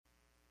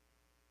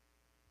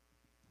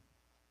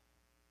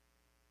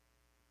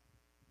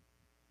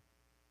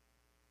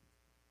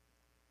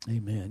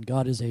Amen.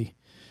 God is a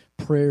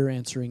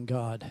prayer-answering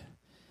God.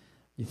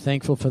 You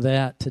thankful for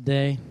that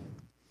today?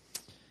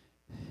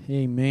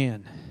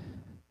 Amen.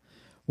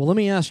 Well, let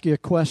me ask you a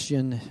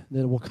question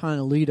that will kind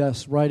of lead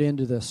us right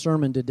into the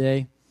sermon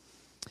today.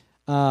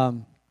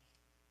 How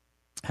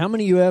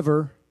many of you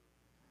ever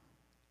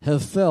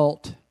have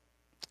felt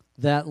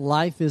that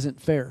life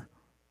isn't fair?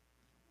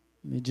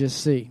 Let me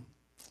just see.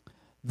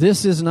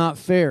 This is not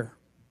fair.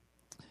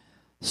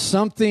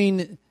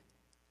 Something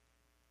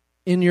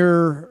in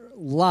your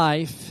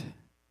life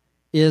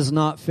is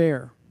not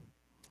fair.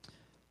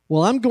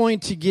 Well, I'm going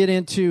to get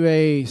into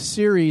a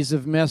series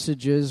of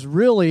messages.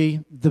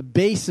 Really, the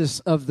basis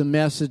of the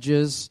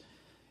messages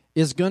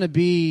is going to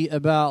be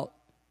about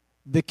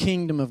the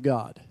kingdom of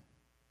God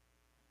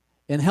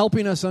and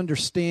helping us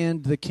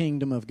understand the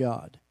kingdom of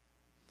God.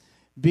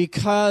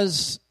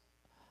 Because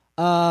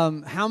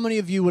how many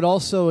of you would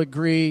also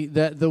agree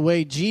that the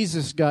way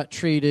Jesus got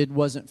treated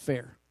wasn't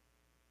fair?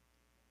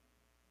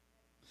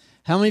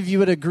 How many of you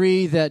would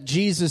agree that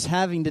Jesus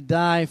having to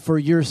die for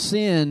your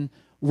sin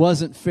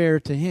wasn't fair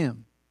to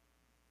him?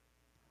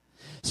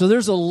 So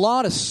there's a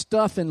lot of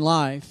stuff in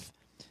life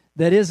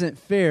that isn't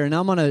fair. And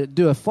I'm going to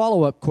do a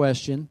follow-up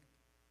question.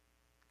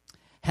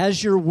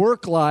 Has your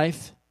work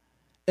life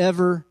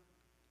ever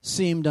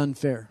seemed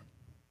unfair?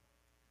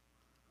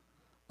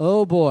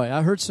 Oh boy,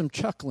 I heard some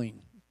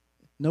chuckling.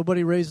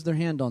 Nobody raised their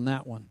hand on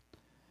that one.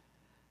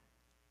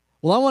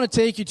 Well, I want to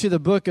take you to the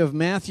book of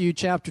Matthew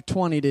chapter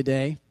 20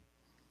 today.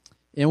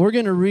 And we're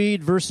going to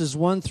read verses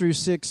 1 through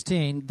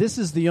 16. This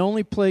is the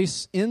only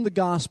place in the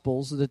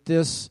Gospels that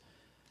this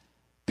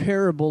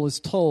parable is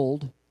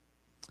told.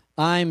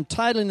 I'm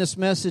titling this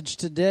message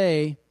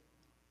today,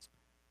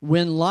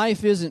 When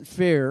Life Isn't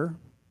Fair,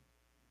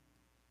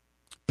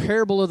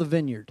 Parable of the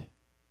Vineyard.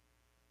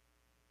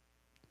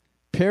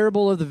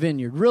 Parable of the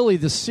Vineyard. Really,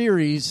 the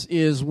series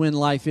is When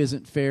Life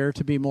Isn't Fair,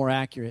 to be more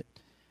accurate.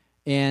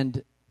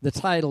 And the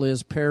title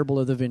is Parable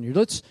of the Vineyard.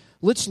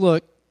 Let's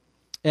look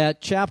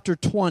at chapter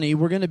 20.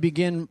 We're going to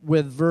begin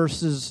with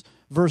verse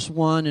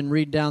 1 and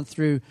read down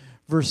through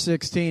verse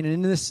 16.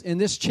 And in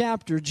this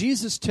chapter,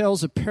 Jesus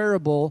tells a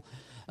parable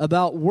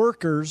about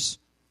workers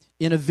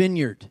in a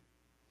vineyard.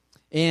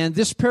 And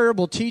this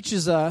parable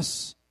teaches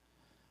us,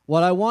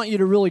 what I want you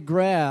to really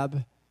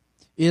grab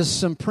is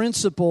some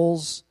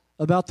principles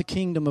about the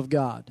kingdom of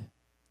God.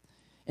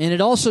 And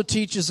it also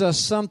teaches us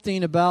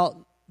something about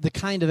the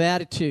kind of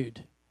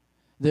attitude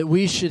that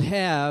we should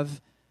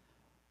have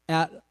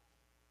at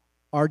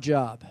our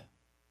job,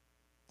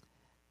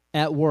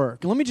 at work.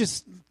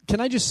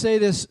 Can I just say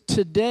this?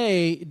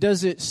 Today,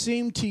 does it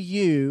seem to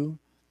you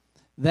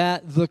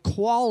that the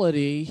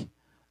quality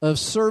of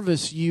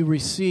service you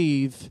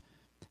receive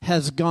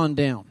has gone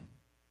down?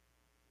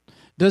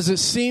 Does it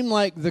seem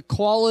like the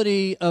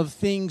quality of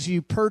things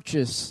you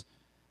purchase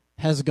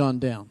has gone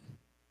down?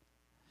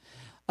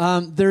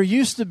 There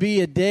used to be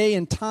a day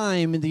and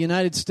time in the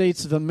United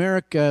States of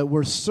America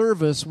where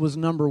service was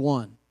number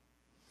one.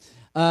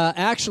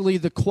 Actually,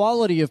 the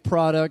quality of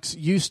products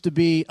used to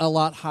be a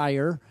lot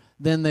higher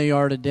than they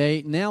are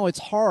today. Now it's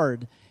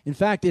hard. In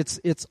fact,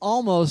 it's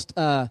almost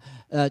a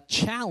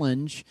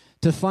challenge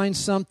to find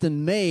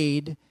something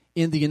made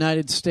in the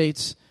United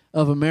States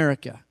of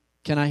America.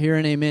 Can I hear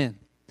an amen?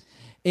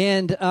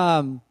 And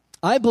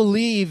I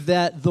believe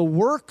that the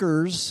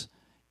workers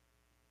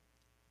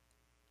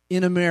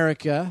in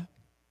America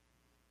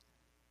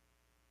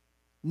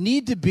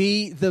need to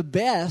be the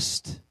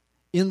best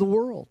in the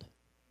world.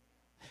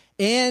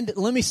 And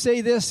let me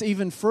say this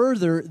even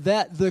further,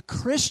 that the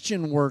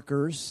Christian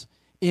workers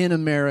in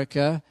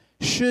America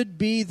should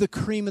be the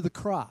cream of the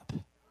crop.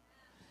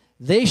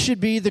 They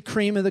should be the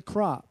cream of the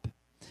crop.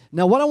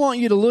 Now, what I want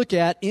you to look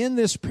at in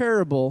this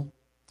parable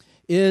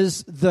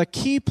is the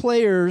key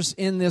players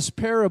in this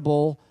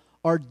parable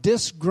are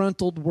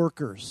disgruntled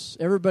workers.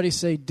 Everybody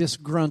say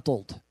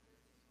disgruntled.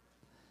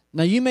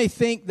 Now, you may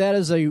think that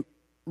is a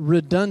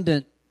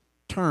redundant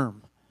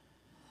term.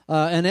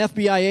 An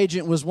FBI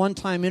agent was one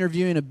time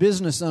interviewing a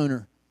business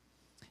owner,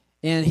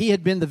 and he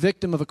had been the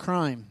victim of a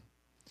crime.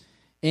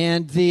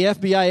 And the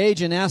FBI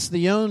agent asked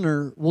the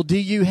owner, well, do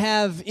you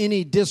have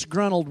any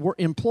disgruntled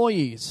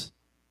employees?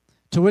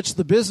 To which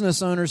the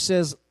business owner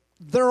says,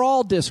 they're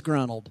all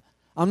disgruntled.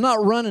 I'm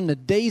not running a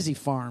daisy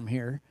farm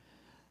here.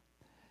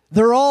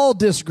 They're all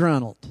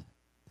disgruntled.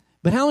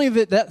 But how many of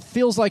it, that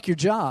feels like your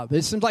job?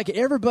 It seems like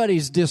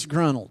everybody's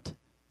disgruntled,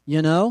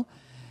 you know?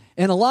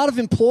 And a lot of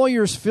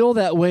employers feel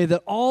that way,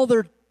 that all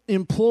their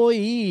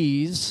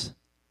employees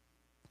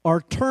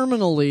are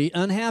terminally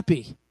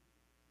unhappy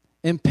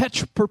and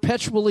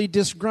perpetually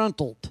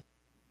disgruntled.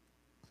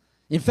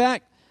 In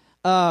fact,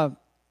 a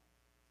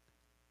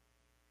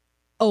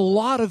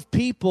lot of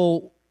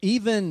people,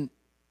 even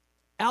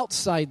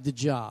outside the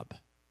job,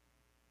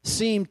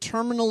 seem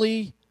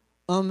terminally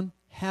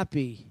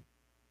unhappy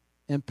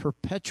and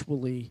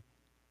perpetually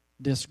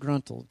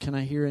disgruntled. Can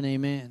I hear an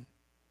amen?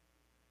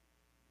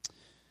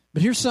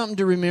 But here's something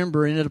to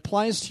remember, and it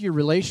applies to your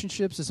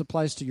relationships, this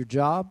applies to your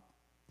job,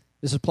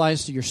 this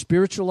applies to your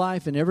spiritual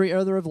life and every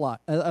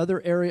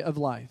other area of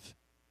life.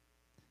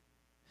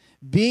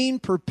 being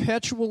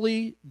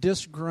perpetually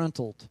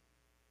disgruntled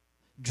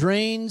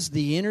drains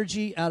the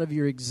energy out of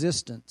your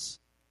existence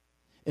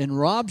and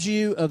robs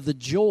you of the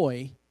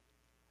joy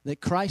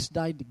that Christ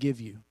died to give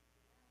you.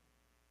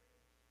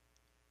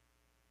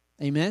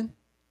 Amen?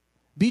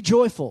 Be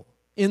joyful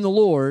in the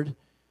Lord.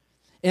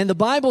 And the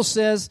Bible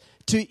says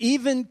to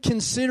even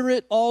consider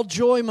it all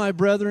joy, my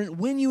brethren,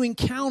 when you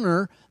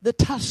encounter the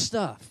tough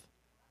stuff.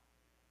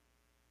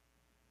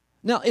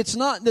 Now, it's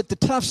not that the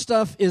tough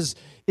stuff is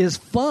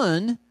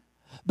fun,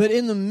 but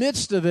in the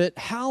midst of it,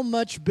 how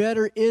much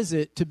better is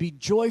it to be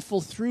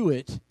joyful through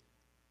it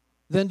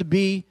than to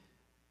be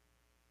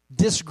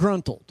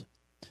disgruntled?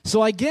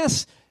 So I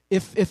guess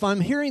if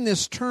I'm hearing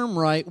this term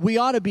right, we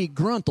ought to be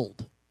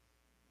gruntled.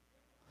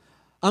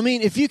 I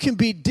mean, if you can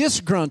be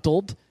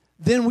disgruntled,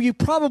 then you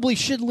probably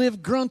should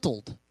live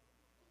gruntled.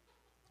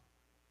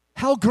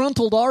 How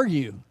gruntled are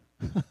you?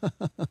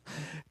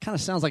 Kind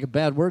of sounds like a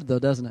bad word, though,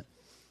 doesn't it?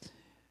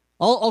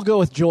 I'll go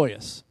with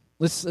joyous.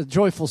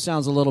 Joyful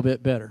sounds a little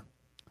bit better.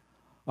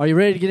 Are you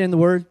ready to get in the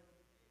Word?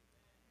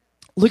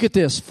 Look at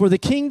this. For the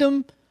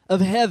kingdom of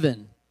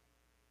heaven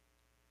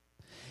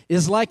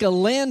is like a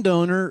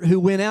landowner who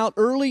went out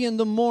early in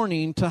the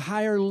morning to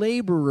hire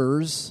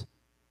laborers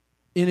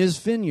in his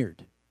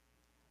vineyard.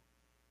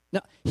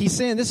 Now, he's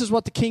saying this is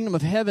what the kingdom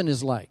of heaven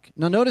is like.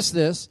 Now, notice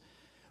this.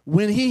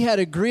 When he had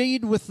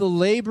agreed with the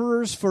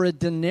laborers for a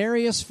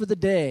denarius for the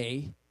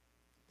day,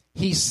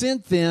 he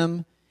sent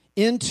them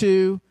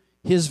into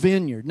his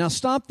vineyard. Now,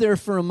 stop there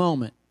for a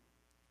moment.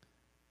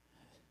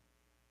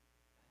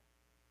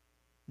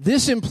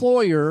 This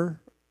employer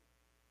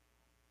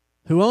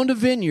who owned a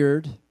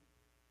vineyard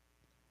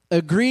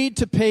agreed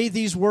to pay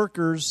these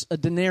workers a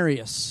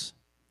denarius,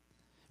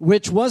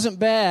 which wasn't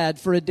bad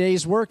for a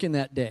day's work in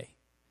that day,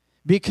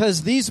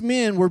 because these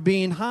men were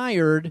being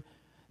hired.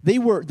 They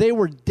were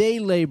day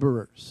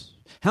laborers.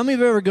 How many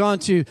have ever gone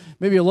to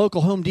maybe a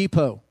local Home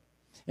Depot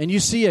and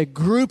you see a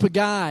group of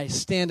guys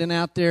standing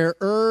out there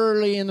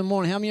early in the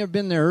morning? How many have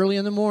been there early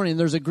in the morning?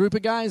 There's a group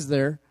of guys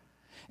there,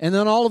 and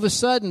then all of a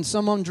sudden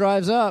someone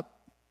drives up,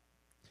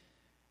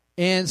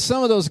 and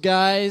some of those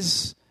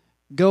guys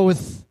go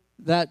with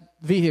that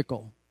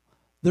vehicle.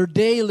 They're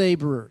day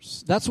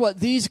laborers. That's what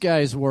these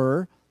guys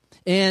were.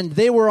 And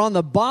they were on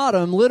the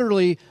bottom,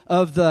 literally,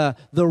 of the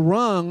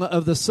rung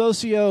of the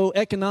social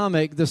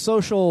economic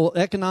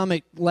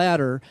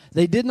ladder.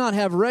 They did not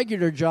have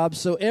regular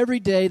jobs, so every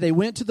day they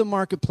went to the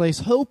marketplace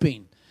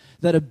hoping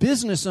that a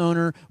business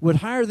owner would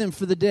hire them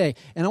for the day.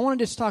 And I wanted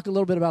to just talk a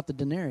little bit about the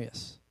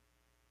denarius.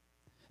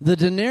 The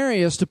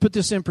denarius, to put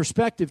this in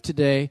perspective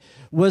today,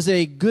 was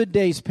a good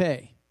day's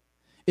pay.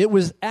 It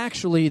was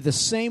actually the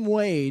same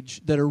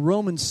wage that a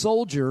Roman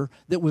soldier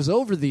that was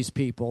over these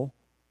people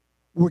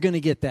were going to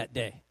get that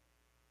day.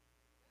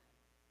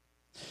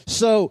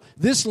 So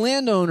this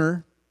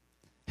landowner,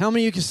 how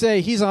many of you can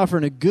say he's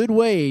offering a good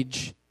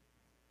wage,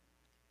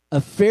 a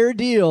fair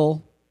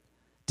deal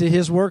to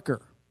his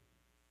worker?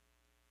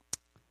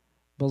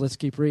 But let's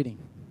keep reading.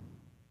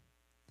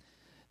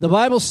 The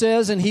Bible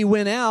says, and he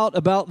went out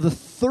about the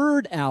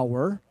third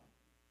hour.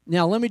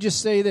 Now, let me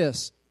just say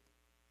this.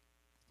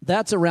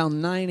 That's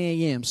around 9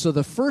 a.m. So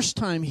the first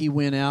time he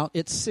went out,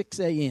 it's 6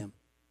 a.m.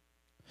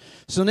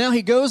 So now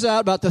he goes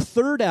out about the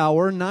third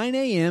hour, 9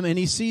 a.m., and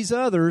he sees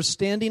others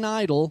standing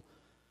idle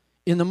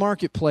in the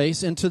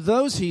marketplace. And to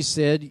those he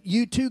said,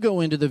 you too go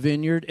into the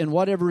vineyard, and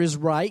whatever is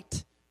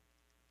right,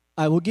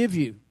 I will give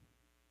you.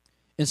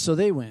 And so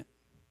they went.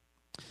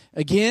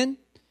 Again,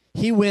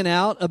 he went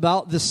out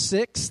about the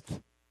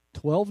 6th,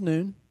 12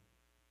 noon,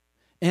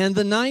 and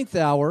the 9th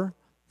hour,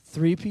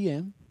 3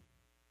 p.m.,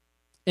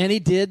 and he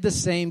did the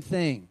same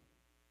thing.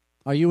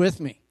 Are you with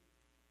me?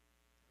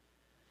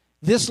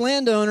 This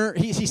landowner,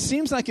 he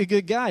seems like a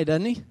good guy,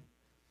 doesn't he?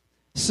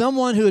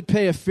 Someone who would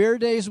pay a fair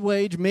day's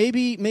wage.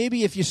 Maybe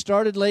if you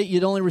started late,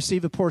 you'd only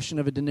receive a portion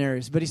of a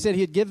denarius. But he said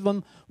he'd give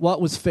them what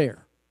was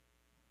fair.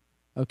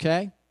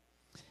 Okay?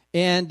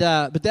 And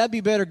but that'd be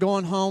better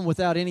going home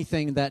without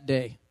anything that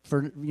day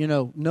for,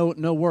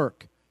 no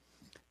work.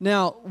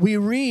 Now, we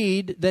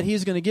read that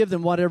he's going to give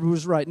them whatever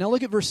was right. Now,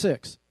 look at verse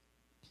 6.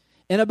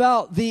 And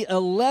about the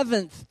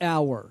 11th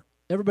hour,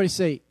 everybody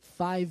say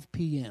 5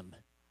 p.m.,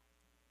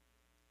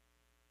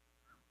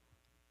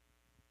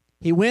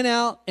 he went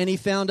out and he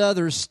found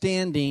others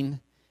standing,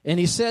 and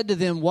he said to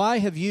them, why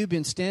have you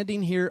been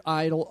standing here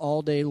idle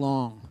all day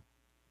long?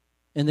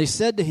 And they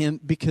said to him,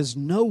 because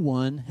no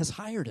one has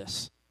hired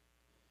us.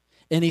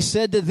 And he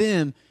said to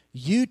them,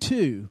 you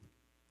too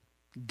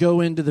go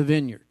into the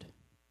vineyard.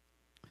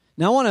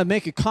 Now, I want to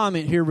make a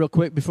comment here real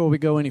quick before we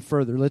go any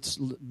further. Let's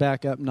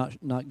back up,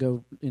 not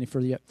go any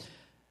further yet.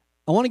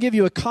 I want to give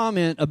you a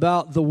comment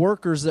about the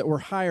workers that were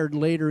hired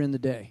later in the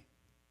day.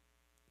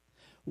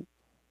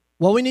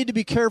 What we need to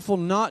be careful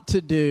not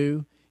to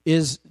do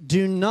is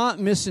do not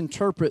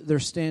misinterpret their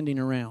standing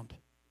around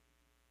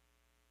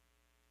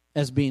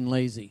as being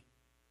lazy.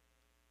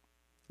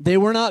 They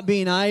were not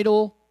being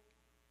idle.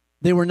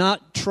 They were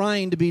not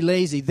trying to be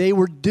lazy. They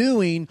were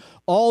doing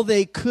all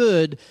they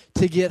could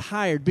to get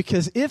hired.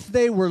 Because if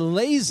they were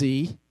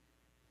lazy,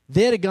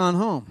 they'd have gone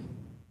home.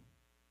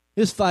 It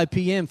was 5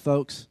 p.m.,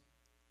 folks.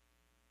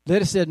 They'd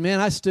have said, man,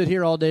 I stood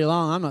here all day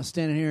long. I'm not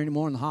standing here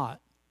anymore in the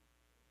hot.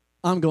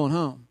 I'm going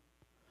home.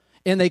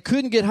 And they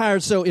couldn't get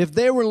hired. So if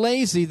they were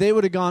lazy, they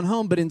would have gone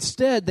home. But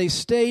instead, they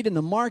stayed in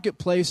the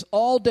marketplace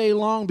all day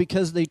long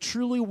because they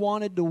truly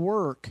wanted to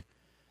work.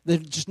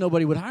 Just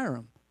nobody would hire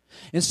them.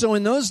 And so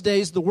in those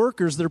days, the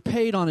workers, they're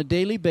paid on a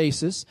daily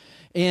basis.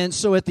 And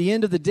so at the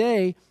end of the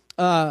day,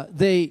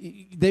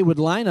 they would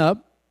line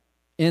up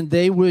and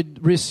they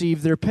would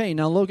receive their pay.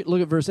 Now look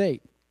at verse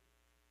 8.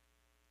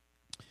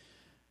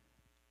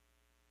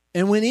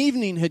 And when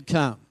evening had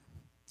come,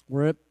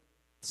 we're at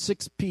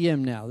 6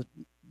 p.m. now,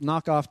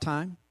 knockoff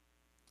time.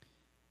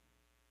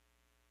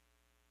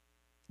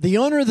 The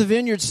owner of the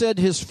vineyard said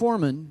to his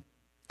foreman,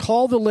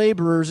 call the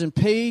laborers and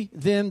pay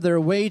them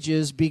their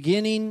wages,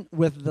 beginning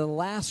with the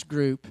last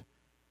group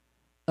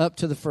up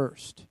to the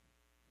first.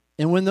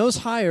 And when those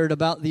hired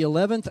about the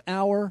 11th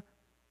hour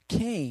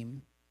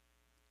came,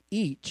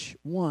 each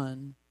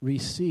one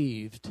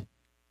received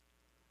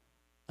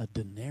a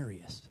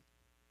denarius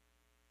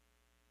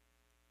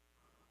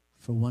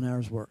for 1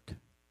 hour's work.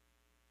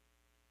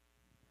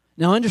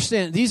 Now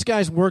understand, these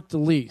guys worked the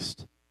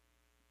least.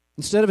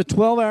 Instead of a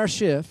 12-hour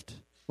shift,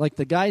 like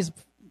the guys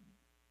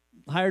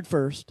hired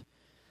first,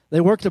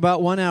 they worked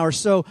about 1 hour.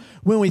 So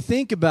when we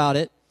think about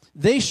it,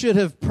 they should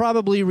have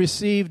probably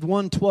received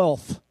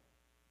 1/12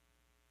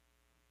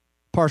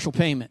 partial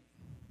payment.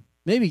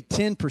 Maybe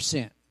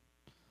 10%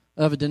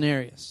 of a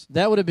denarius.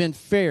 That would have been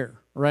fair,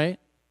 right?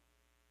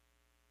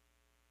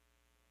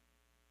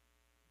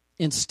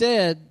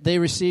 Instead, they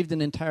received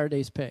an entire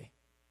day's pay.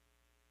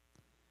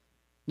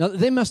 Now,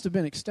 they must have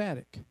been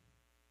ecstatic.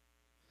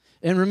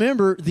 And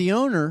remember, the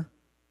owner,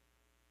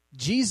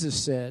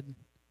 Jesus said,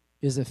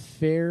 is a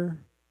fair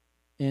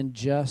and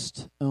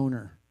just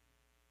owner.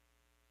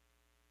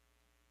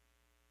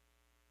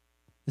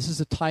 This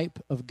is a type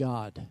of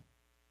God.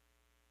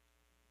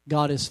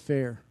 God is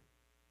fair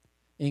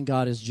and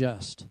God is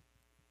just.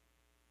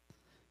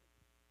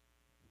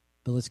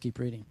 But let's keep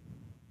reading.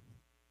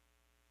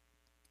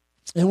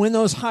 And when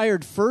those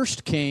hired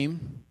first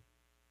came,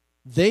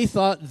 they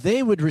thought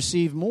they would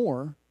receive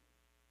more,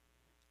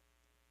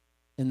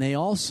 and they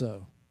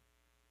also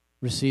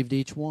received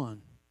each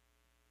one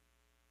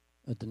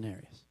a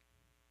denarius.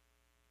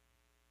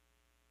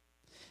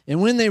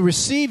 And when they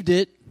received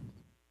it,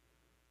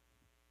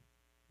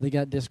 they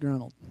got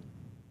disgruntled.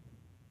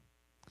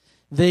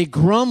 They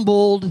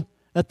grumbled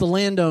at the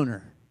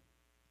landowner,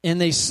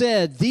 and they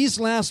said, these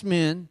last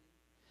men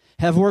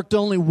have worked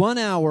only 1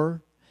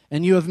 hour,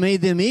 and you have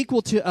made them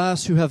equal to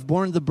us who have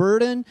borne the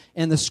burden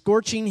and the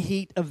scorching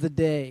heat of the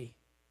day.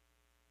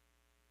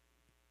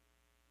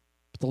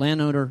 But the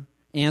landowner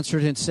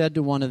answered and said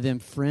to one of them,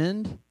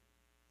 friend,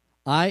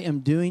 I am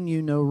doing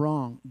you no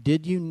wrong.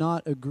 Did you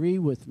not agree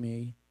with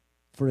me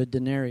for a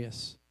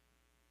denarius?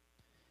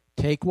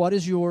 Take what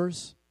is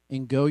yours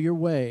and go your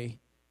way,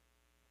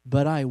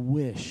 but I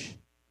wish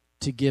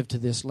to give to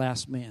this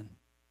last man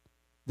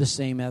the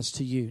same as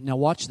to you. Now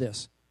watch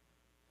this.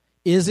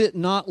 Is it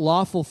not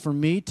lawful for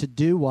me to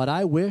do what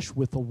I wish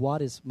with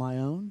what is my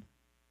own?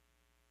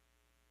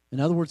 In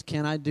other words,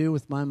 can I do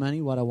with my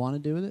money what I want to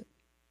do with it?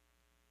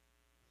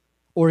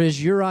 Or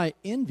is your eye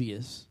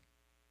envious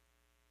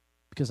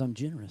because I'm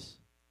generous?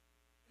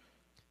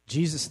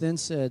 Jesus then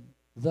said,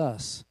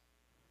 thus,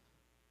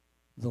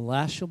 the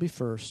last shall be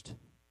first,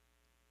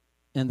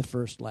 and the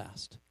first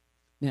last.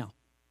 Now,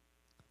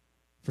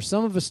 for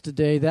some of us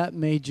today, that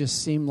may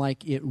just seem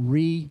like it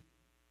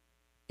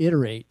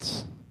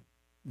reiterates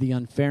the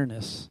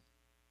unfairness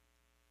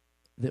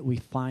that we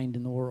find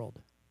in the world.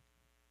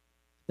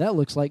 That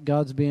looks like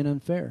God's being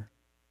unfair.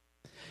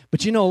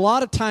 But you know, a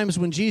lot of times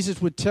when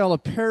Jesus would tell a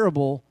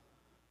parable,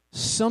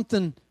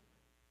 something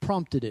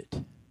prompted it.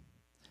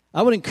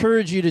 I would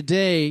encourage you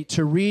today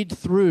to read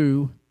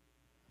through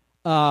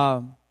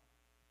Matthew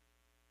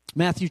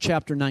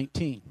chapter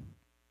 19.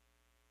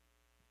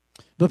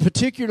 But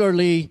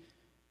particularly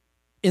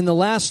in the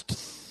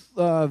last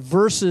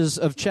verses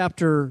of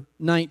chapter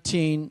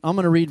 19, I'm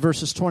going to read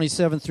verses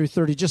 27 through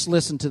 30. Just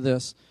listen to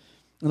this.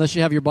 Unless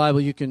you have your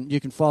Bible, you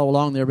can follow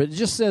along there. But it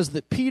just says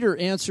that Peter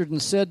answered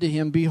and said to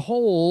him,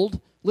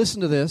 behold, listen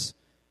to this,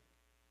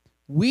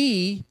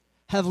 we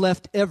have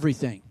left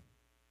everything,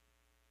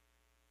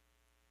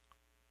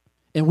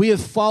 and we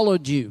have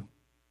followed you.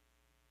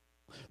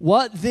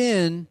 What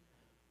then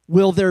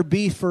will there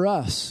be for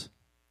us?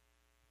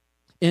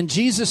 And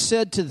Jesus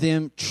said to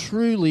them,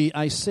 truly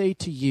I say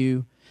to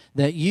you,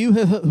 that you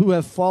who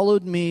have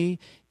followed me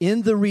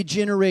in the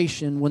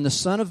regeneration, when the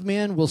Son of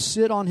Man will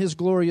sit on his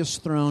glorious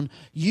throne,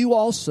 you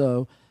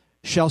also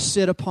shall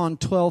sit upon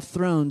 12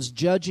 thrones,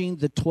 judging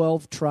the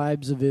 12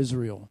 tribes of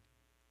Israel.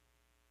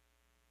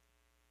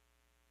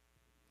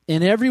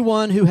 And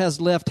everyone who has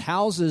left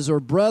houses or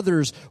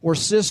brothers or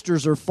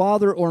sisters or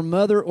father or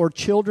mother or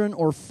children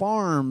or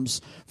farms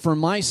for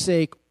my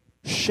sake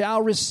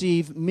shall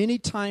receive many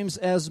times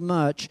as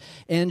much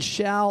and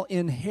shall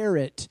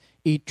inherit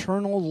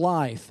eternal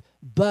life.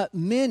 But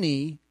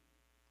many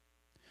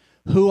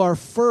who are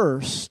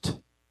first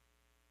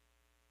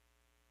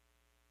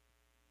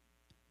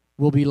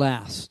will be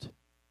last,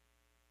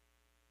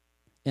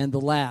 and the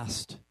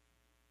last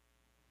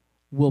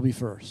will be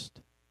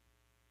first.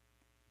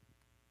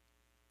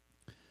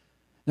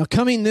 Now,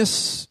 coming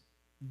this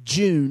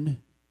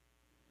June,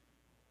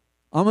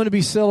 I'm going to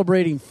be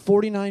celebrating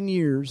 49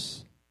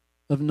 years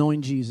of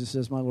knowing Jesus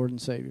as my Lord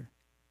and Savior.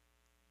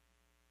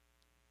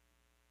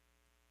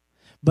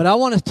 But I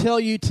want to tell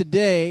you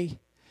today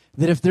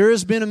that if there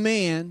has been a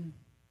man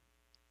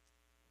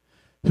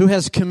who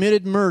has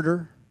committed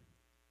murder,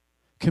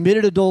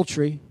 committed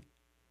adultery,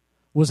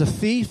 was a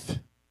thief,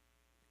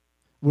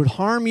 would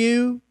harm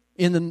you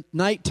in the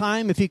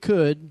nighttime if he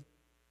could,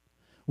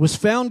 was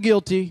found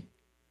guilty,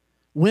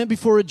 went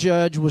before a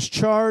judge, was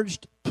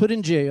charged, put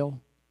in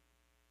jail,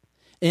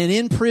 and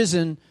in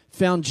prison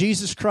found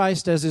Jesus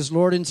Christ as his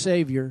Lord and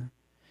Savior,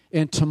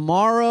 and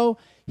tomorrow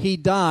he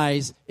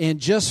dies and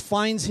just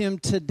finds him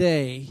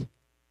today,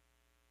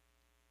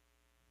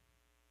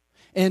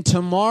 and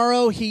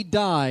tomorrow he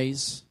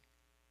dies,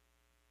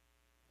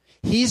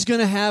 he's going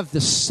to have the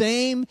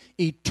same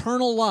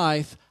eternal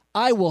life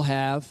I will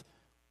have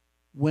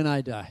when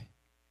I die.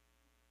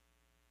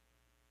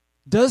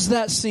 Does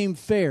that seem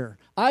fair?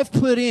 I've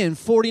put in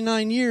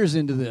 49 years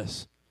into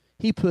this.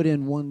 He put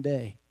in 1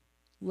 day.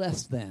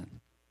 Less than.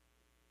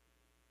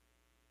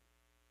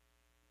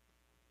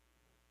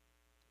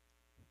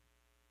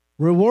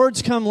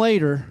 Rewards come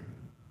later.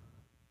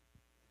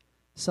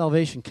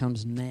 Salvation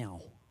comes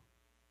now.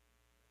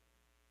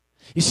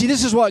 You see,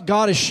 this is what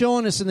God is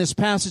showing us in this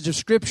passage of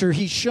Scripture.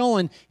 He's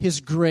showing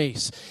His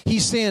grace.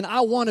 He's saying,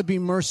 I want to be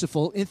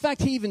merciful. In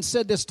fact, He even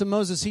said this to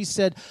Moses. He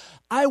said,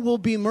 I will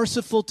be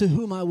merciful to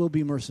whom I will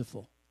be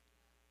merciful.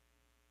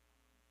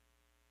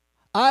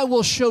 I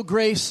will show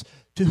grace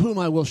to whom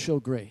I will show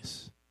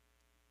grace.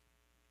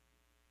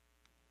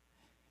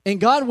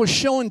 And God was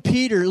showing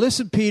Peter,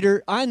 listen,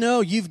 Peter, I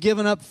know you've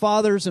given up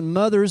fathers and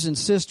mothers and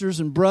sisters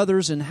and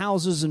brothers and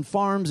houses and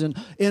farms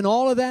and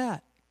all of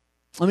that.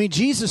 I mean,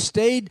 Jesus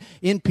stayed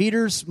in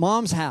Peter's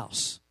mom's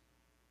house.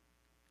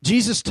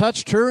 Jesus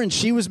touched her and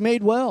she was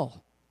made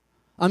well.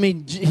 I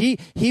mean,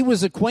 he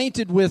was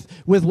acquainted with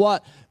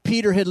what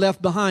Peter had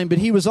left behind, but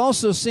he was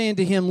also saying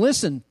to him,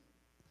 listen,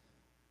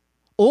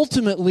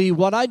 ultimately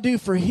what I do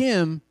for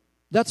him,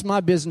 that's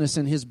my business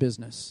and his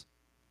business.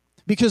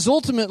 Because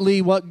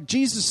ultimately what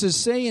Jesus is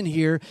saying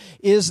here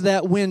is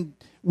that when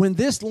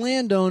this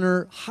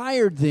landowner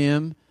hired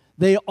them,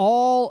 they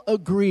all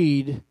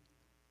agreed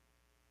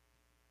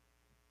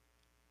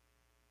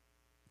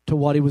to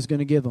what he was going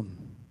to give them.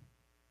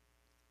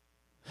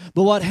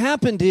 But what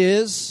happened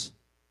is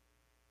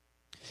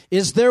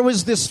there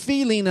was this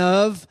feeling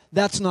of,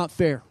 that's not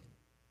fair.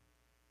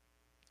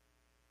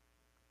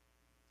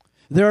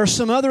 There are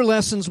some other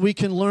lessons we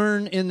can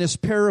learn in this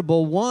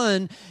parable.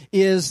 One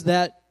is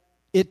that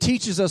it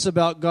teaches us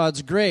about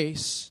God's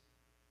grace.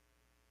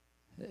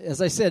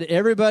 As I said,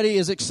 everybody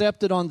is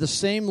accepted on the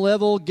same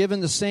level, given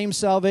the same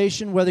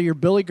salvation, whether you're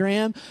Billy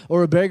Graham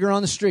or a beggar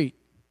on the street.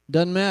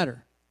 Doesn't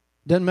matter.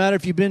 Doesn't matter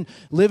if you've been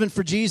living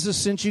for Jesus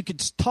since you could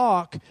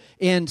talk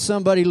and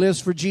somebody lives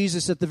for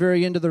Jesus at the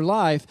very end of their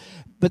life.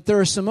 But there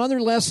are some other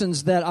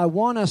lessons that I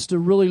want us to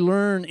really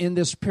learn in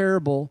this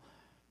parable.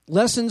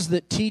 Lessons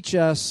that teach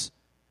us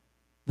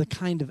the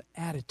kind of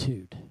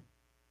attitude.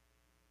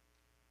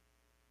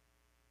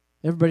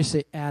 Everybody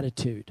say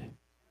attitude.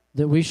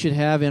 That we should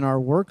have in our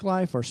work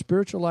life, our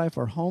spiritual life,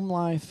 our home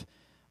life,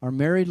 our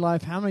married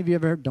life. How many of you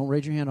ever, don't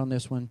raise your hand on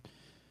this one,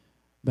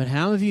 but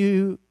how many of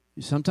you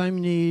sometimes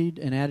need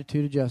an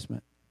attitude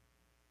adjustment?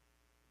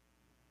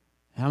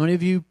 How many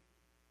of you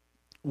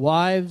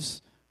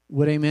wives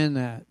would amen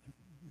that?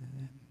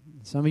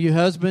 Some of you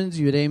husbands,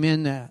 you would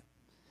amen that.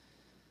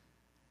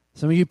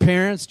 Some of you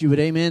parents, you would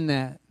amen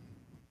that.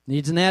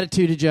 Needs an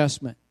attitude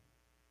adjustment.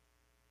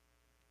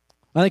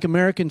 I think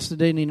Americans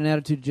today need an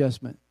attitude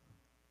adjustment.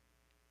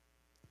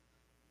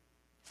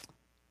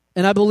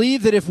 And I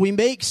believe that if we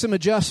make some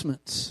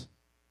adjustments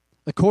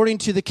according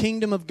to the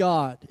kingdom of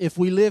God, if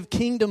we live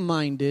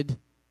kingdom-minded,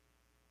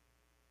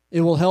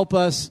 it will help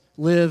us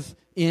live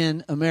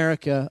in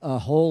America a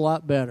whole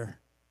lot better.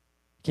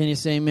 Can you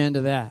say amen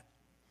to that?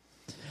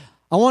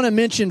 I want to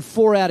mention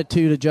 4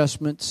 attitude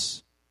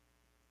adjustments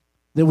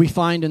that we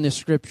find in this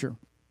scripture.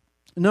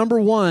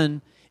 Number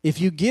 1, if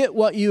you get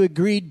what you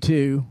agreed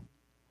to,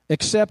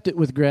 accept it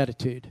with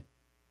gratitude.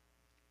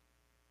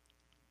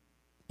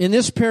 In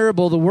this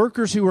parable, the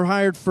workers who were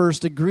hired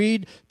first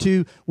agreed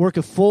to work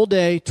a full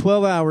day,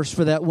 12 hours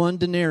for that 1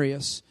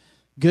 denarius.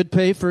 Good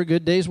pay for a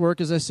good day's work,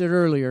 as I said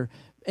earlier.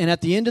 And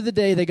at the end of the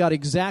day, they got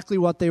exactly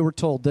what they were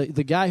told.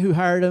 The guy who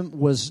hired him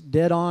was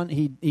dead on.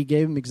 He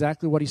gave him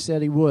exactly what he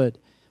said he would.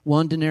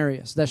 1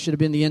 denarius. That should have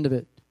been the end of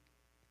it.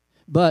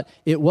 But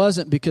it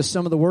wasn't, because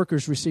some of the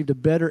workers received a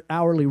better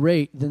hourly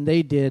rate than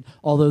they did,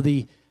 although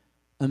the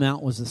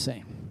amount was the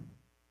same.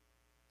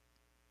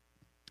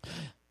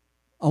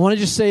 I want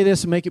to just say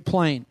this and make it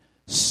plain.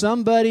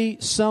 Somebody,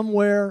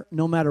 somewhere,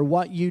 no matter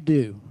what you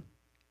do,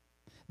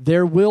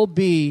 there will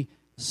be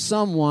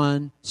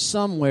someone,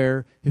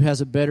 somewhere, who has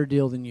a better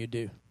deal than you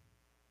do.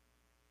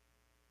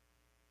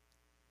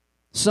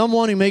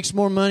 Someone who makes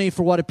more money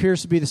for what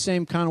appears to be the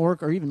same kind of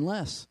work or even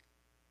less.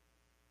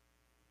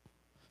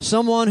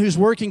 Someone whose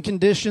working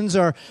conditions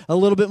are a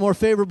little bit more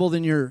favorable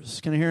than yours.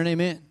 Can I hear an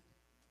amen?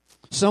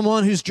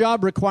 Someone whose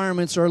job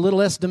requirements are a little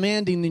less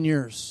demanding than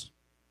yours.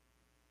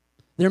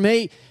 There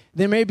may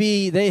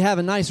be they have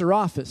a nicer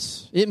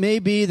office. It may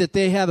be that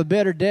they have a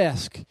better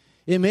desk.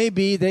 It may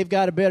be they've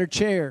got a better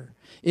chair.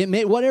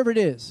 Whatever it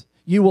is,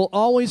 you will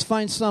always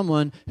find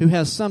someone who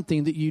has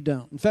something that you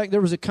don't. In fact,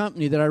 there was a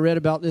company that I read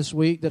about this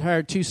week that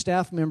hired 2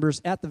 staff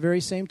members at the very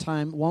same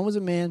time. One was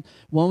a man,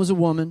 one was a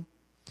woman.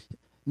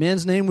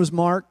 Man's name was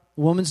Mark,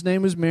 woman's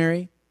name was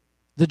Mary.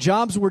 The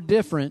jobs were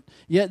different,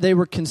 yet they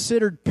were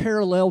considered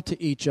parallel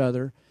to each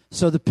other,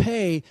 so the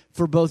pay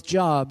for both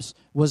jobs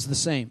was the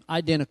same,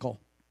 identical.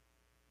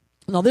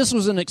 Now, this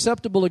was an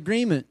acceptable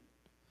agreement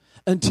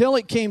until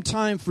it came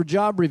time for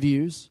job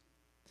reviews,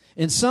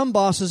 and some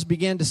bosses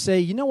began to say,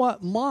 you know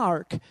what,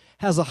 Mark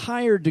has a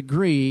higher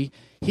degree,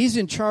 he's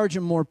in charge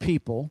of more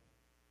people.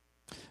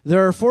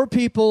 There are 4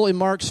 people in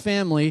Mark's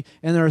family,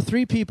 and there are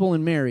 3 people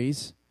in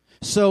Mary's.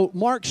 So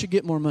Mark should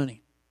get more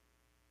money.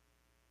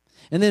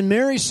 And then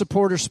Mary's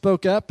supporter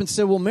spoke up and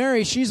said, well,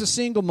 Mary, she's a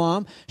single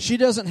mom. She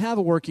doesn't have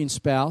a working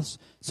spouse,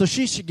 so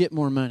she should get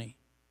more money.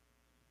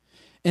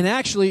 And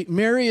actually,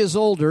 Mary is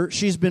older.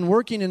 She's been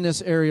working in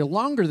this area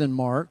longer than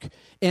Mark.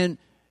 And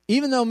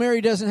even though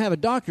Mary doesn't have a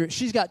doctorate,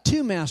 she's got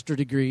 2 master's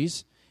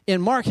degrees,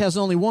 and Mark has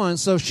only 1,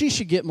 so she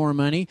should get more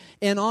money,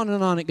 and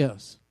on it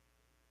goes.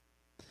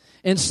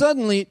 And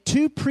suddenly,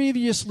 2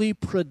 previously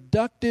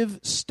productive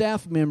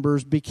staff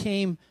members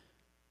became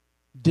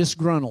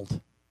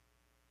disgruntled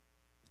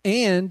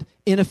and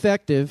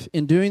ineffective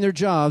in doing their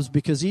jobs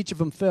because each of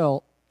them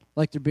felt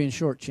like they're being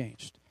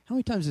shortchanged. How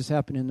many times has this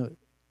happened in the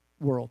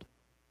world?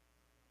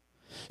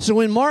 So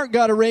when Mark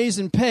got a raise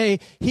in pay,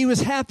 he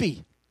was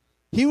happy.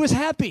 He was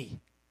happy.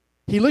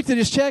 He looked at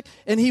his check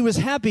and he was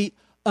happy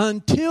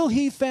until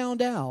he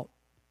found out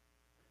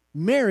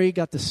Mary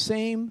got the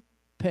same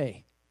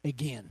pay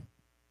again.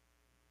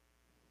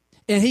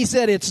 And he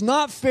said, it's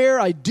not fair.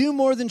 I do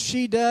more than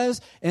she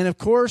does. And of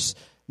course,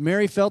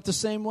 Mary felt the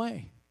same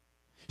way.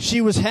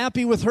 She was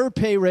happy with her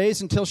pay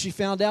raise until she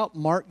found out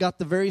Mark got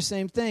the very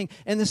same thing.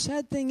 And the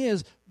sad thing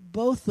is,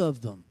 both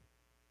of them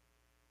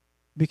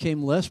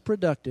became less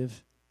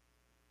productive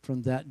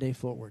from that day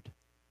forward.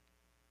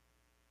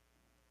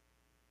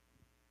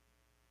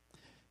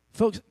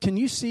 Folks, can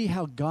you see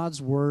how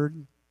God's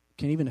word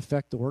can even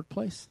affect the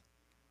workplace?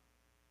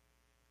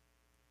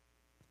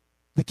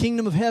 The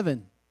kingdom of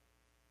heaven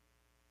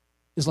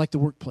is like the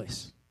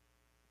workplace.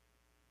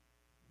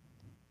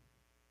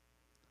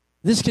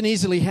 This can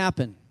easily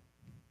happen.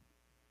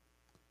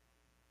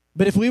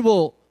 But if we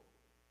will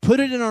put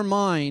it in our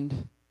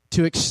mind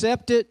to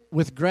accept it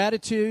with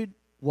gratitude,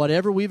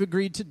 whatever we've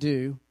agreed to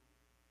do,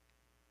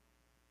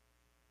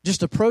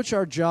 just approach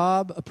our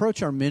job,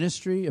 approach our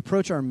ministry,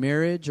 approach our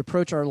marriage,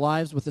 approach our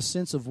lives with a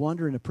sense of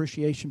wonder and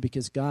appreciation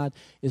because God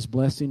is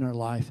blessing our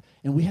life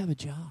and we have a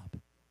job.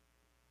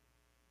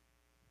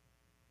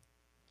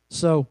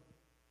 So,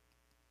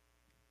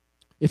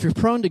 if you're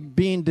prone to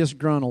being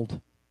disgruntled,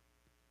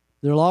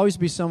 there'll always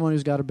be someone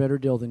who's got a better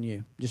deal than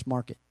you. Just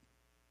mark it.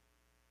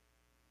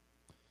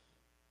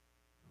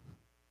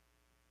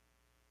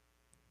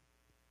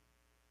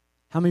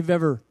 How many have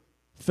ever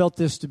felt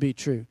this to be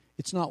true?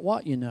 It's not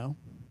what you know.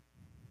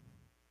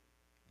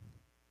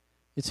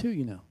 It's who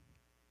you know.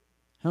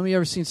 How many have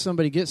ever seen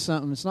somebody get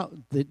something? It's not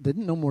they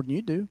didn't know more than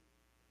you do.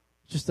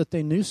 It's just that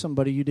they knew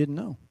somebody you didn't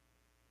know.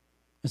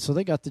 And so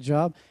they got the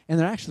job, and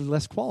they're actually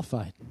less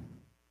qualified.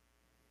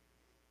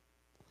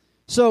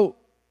 So,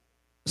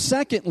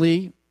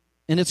 secondly,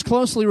 and it's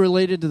closely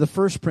related to the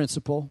first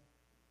principle,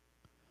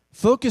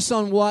 focus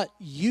on what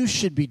you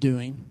should be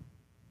doing,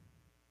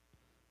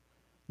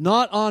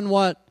 not on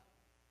what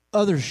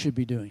others should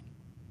be doing.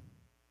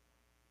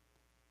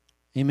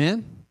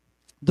 Amen?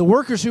 The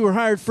workers who were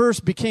hired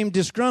first became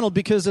disgruntled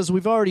because, as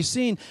we've already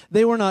seen,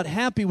 they were not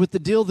happy with the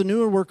deal the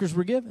newer workers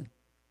were given.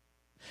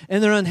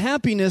 And their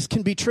unhappiness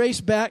can be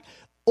traced back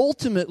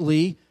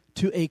ultimately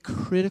to a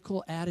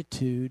critical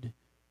attitude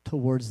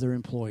towards their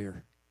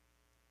employer.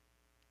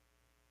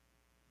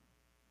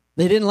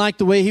 They didn't like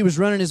the way he was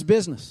running his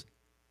business.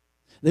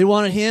 They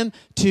wanted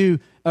to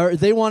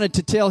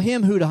tell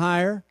him who to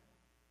hire,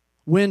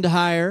 when to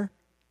hire,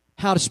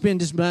 how to spend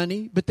his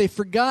money, but they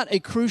forgot a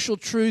crucial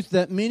truth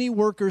that many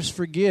workers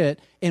forget,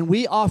 and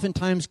we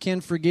oftentimes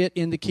can forget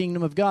in the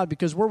kingdom of God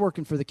because we're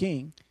working for the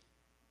King.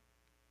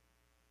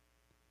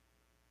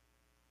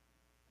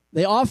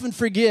 They often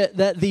forget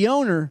that the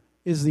owner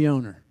is the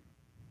owner.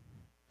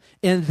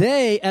 And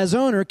they, as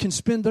owner, can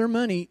spend their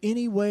money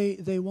any way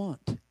they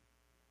want.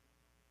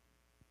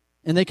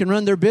 And they can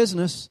run their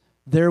business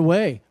their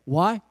way.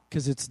 Why?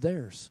 Because it's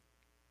theirs.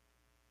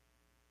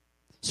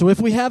 So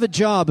if we have a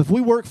job, if we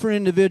work for an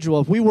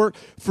individual, if we work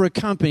for a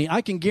company,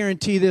 I can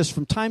guarantee this,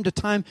 from time to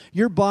time,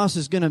 your boss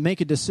is going to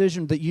make a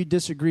decision that you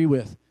disagree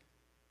with.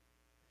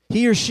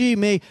 He or she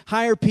may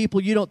hire people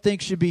you don't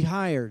think should be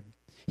hired.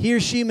 He or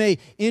she may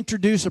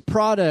introduce a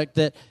product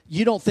that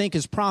you don't think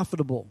is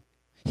profitable.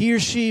 He or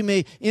she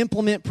may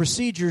implement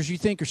procedures you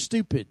think are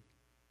stupid.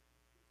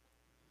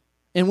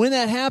 And when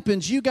that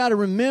happens, you got to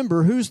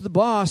remember who's the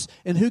boss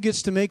and who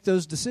gets to make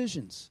those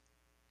decisions.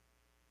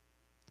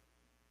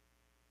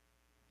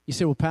 You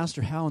say, well,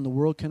 Pastor, how in the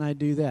world can I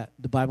do that?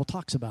 The Bible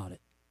talks about it.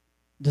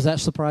 Does that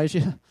surprise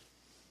you?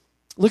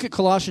 Look at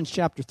Colossians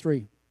chapter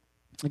 3.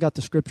 I got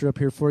the scripture up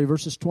here for you,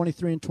 verses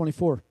 23 and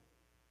 24.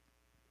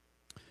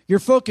 Your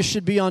focus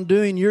should be on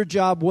doing your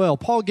job well.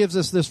 Paul gives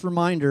us this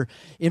reminder.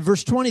 In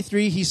verse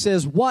 23, he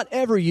says,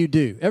 whatever you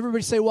do.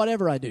 Everybody say,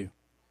 whatever I do.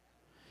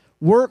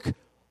 Work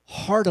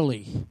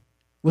heartily,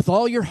 with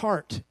all your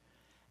heart,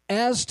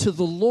 as to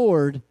the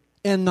Lord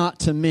and not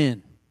to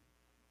men.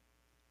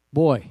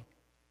 Boy,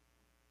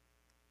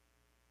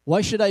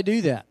 why should I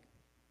do that?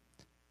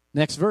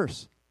 Next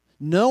verse.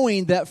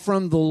 Knowing that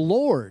from the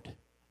Lord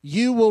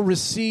you will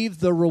receive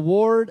the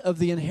reward of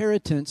the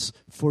inheritance,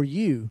 for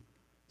you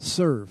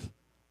serve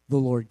the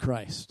Lord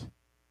Christ.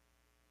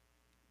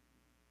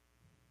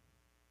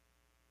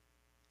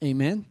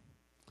 Amen.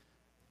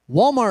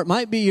 Walmart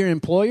might be your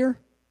employer,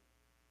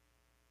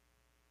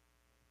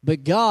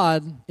 but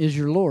God is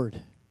your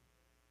Lord.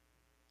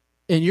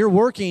 And you're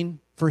working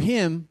for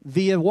Him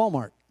via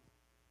Walmart.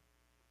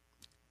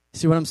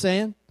 See what I'm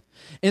saying?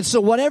 And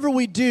so whatever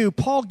we do,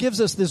 Paul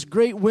gives us this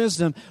great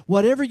wisdom.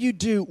 Whatever you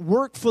do,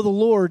 work for the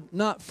Lord,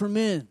 not for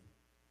men.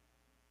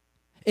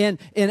 And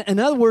in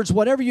other words,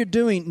 whatever you're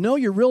doing, know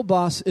your real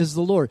boss is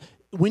the Lord.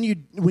 When you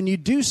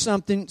do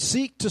something,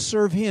 seek to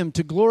serve Him,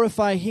 to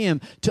glorify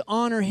Him, to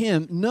honor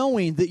Him,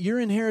 knowing that your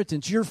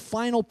inheritance, your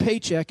final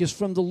paycheck is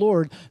from the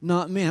Lord,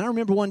 not man. I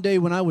remember one day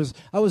when I was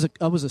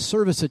a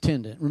service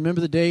attendant.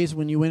 Remember the days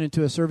when you went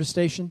into a service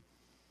station?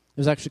 It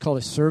was actually called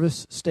a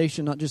service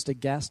station, not just a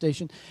gas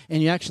station.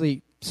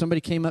 And somebody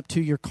came up to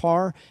your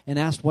car and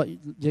asked what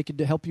they could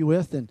help you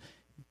with, and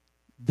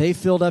they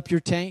filled up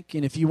your tank.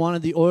 And if you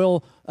wanted the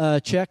oil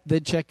checked,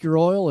 they'd check your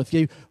oil.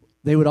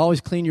 They would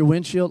always clean your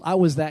windshield. I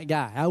was that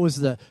guy. I was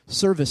the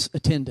service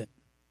attendant.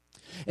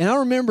 And I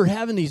remember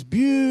having these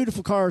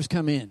beautiful cars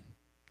come in.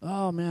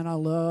 Oh, man, I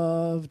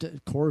loved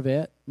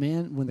Corvette.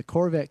 Man, when the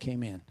Corvette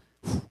came in,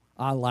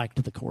 I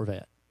liked the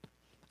Corvette.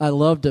 I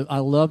love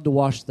to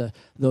wash the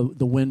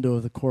window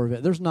of the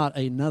Corvette. There's not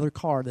another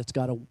car that's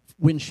got a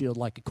windshield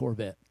like a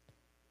Corvette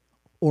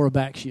or a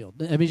back shield.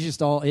 I mean,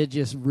 it's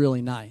just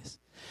really nice.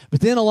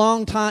 But then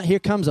here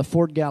comes a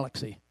Ford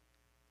Galaxy.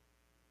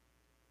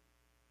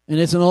 And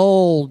it's an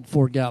old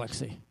Ford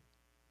Galaxy.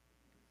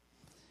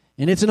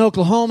 And it's in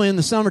Oklahoma in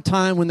the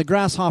summertime when the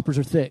grasshoppers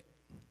are thick.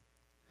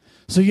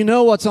 So you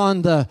know what's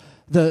on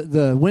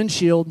the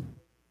windshield?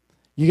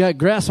 You got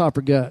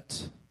grasshopper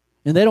guts.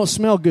 And they don't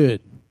smell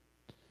good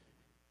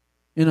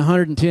in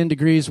 110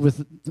 degrees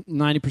with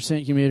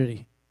 90%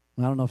 humidity.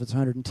 I don't know if it's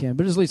 110,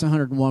 but it's at least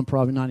 101,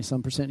 probably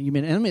 90-some%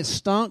 humidity. And I mean, it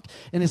stunk,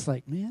 and it's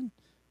like, man,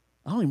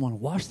 I don't even want to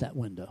wash that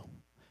window.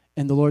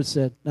 And the Lord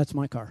said, that's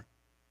my car.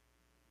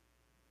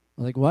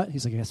 I'm like, what?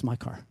 He's like, that's my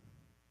car.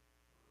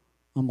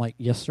 I'm like,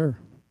 yes, sir.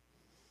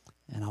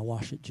 And I'll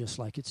wash it just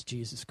like it's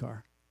Jesus'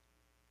 car.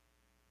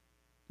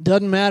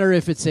 Doesn't matter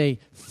if it's a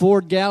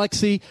Ford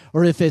Galaxy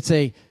or if it's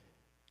a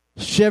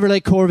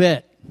Chevrolet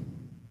Corvette.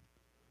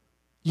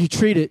 You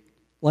treat it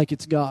like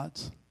it's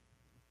God's.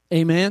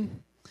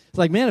 Amen? It's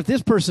like, man, if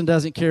this person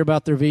doesn't care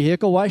about their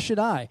vehicle, why should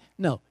I?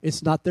 No,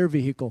 it's not their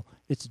vehicle.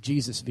 It's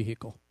Jesus'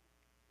 vehicle.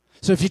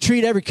 So if you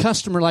treat every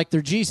customer like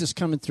they're Jesus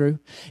coming through,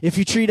 if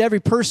you treat every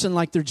person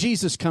like they're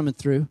Jesus coming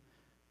through,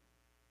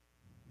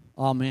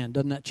 oh man,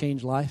 doesn't that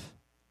change life?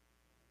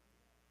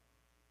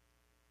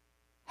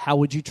 How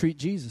would you treat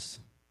Jesus?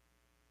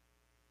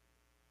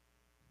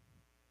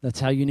 That's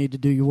how you need to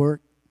do your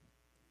work.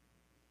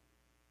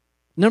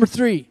 Number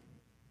 3.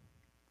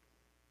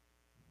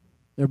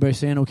 Everybody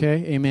saying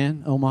okay?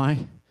 Amen? Oh my,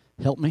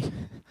 help me.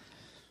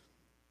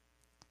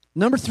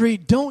 Number 3,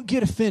 don't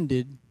get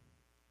offended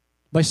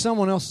by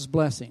someone else's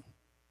blessing.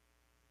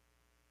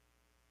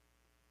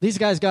 These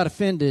guys got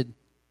offended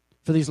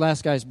for these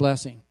last guys'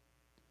 blessing.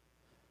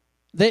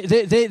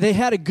 They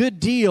had a good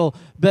deal,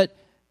 but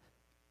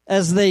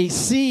as they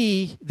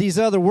see these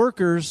other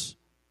workers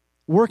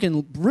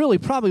working really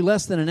probably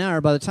less than an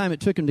hour by the time it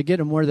took them to get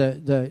them where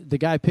the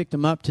guy picked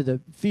them up to the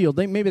field,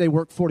 maybe they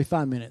worked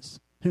 45 minutes.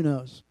 Who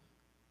knows?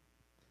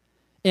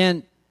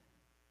 And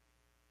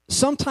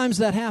sometimes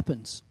that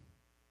happens.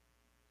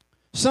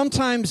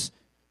 Sometimes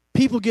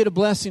people get a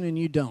blessing and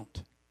you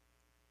don't.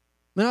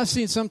 Man, I've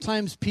seen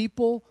sometimes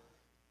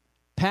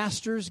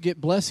pastors get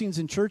blessings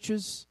in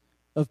churches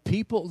of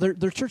people.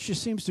 Their church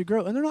just seems to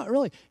grow. And they're not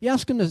really. You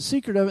ask them the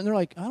secret of it and they're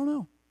like, I don't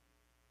know.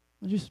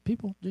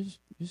 People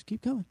just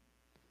keep coming.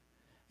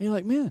 And you're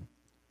like, man,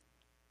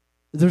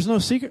 there's no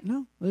secret.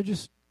 No, they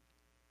just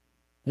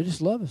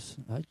love us.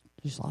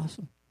 Just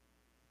awesome.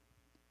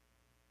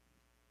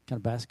 Kind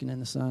of basking in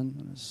the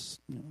sun,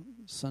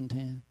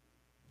 suntan.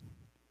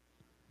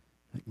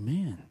 Like,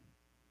 man,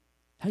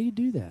 how do you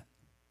do that?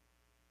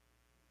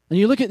 And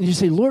you look at it and you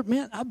say, Lord,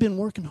 man, I've been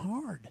working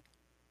hard.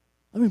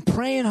 I've been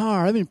praying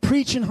hard. I've been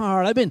preaching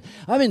hard. I've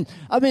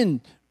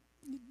been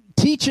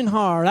teaching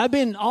hard. I've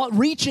been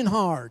reaching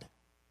hard.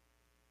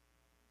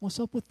 What's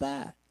up with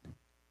that?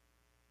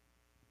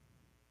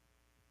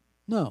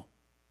 No.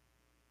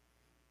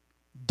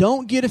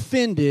 Don't get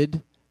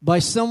offended by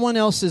someone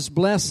else's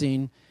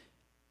blessing.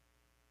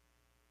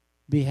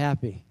 Be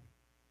happy.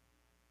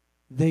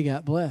 They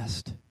got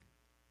blessed.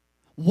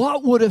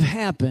 What would have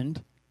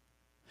happened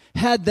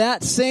had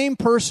that same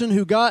person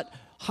who got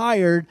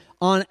hired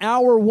on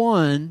hour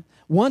one,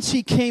 once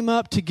he came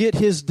up to get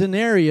his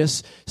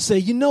denarius, say,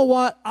 you know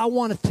what, I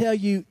want to tell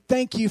you,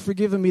 thank you for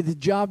giving me the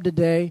job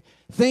today.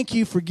 Thank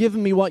you for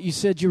giving me what you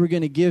said you were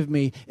going to give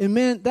me. And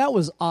man, that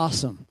was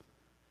awesome.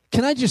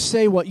 Can I just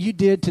say what you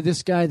did to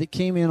this guy that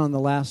came in on the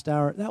last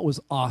hour? That was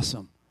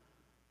awesome.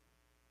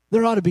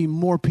 There ought to be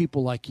more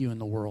people like you in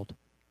the world.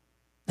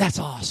 That's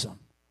awesome.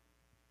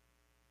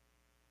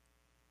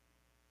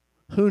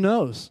 Who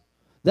knows?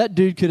 That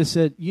dude could have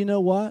said, you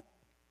know what?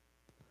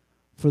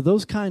 For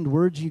those kind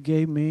words you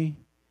gave me,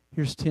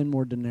 here's 10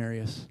 more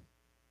denarius.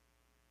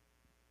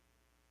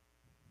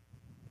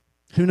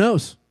 Who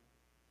knows?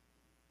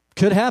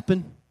 Could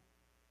happen.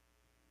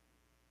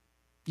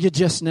 You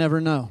just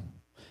never know.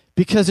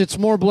 Because it's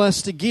more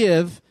blessed to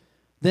give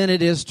than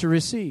it is to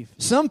receive.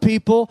 Some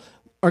people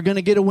are going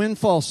to get a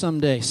windfall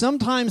someday.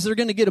 Sometimes they're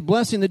going to get a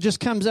blessing that just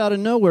comes out of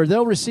nowhere.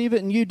 They'll receive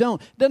it and you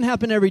don't. It doesn't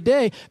happen every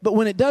day, but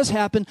when it does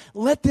happen,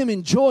 let them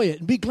enjoy it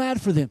and be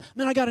glad for them.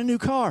 Man, I got a new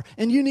car,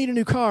 and you need a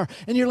new car.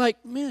 And you're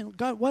like, man,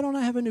 God, why don't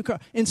I have a new car?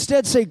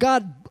 Instead, say,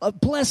 God,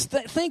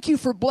 thank you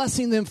for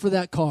blessing them for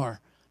that car.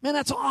 Man,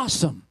 that's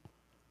awesome.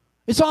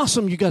 It's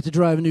awesome you got to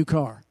drive a new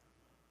car.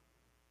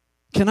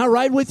 Can I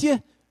ride with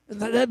you?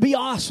 That'd be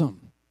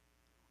awesome.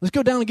 Let's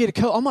go down and get a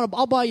Coke.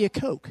 I'll buy you a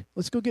Coke.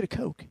 Let's go get a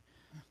Coke.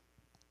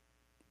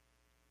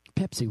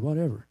 Pepsi,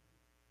 whatever.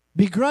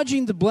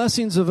 Begrudging the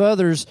blessings of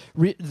others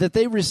that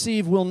they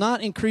receive will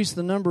not increase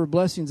the number of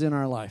blessings in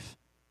our life.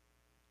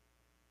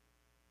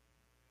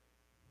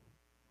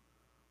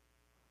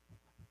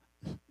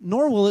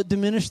 Nor will it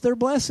diminish their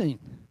blessing.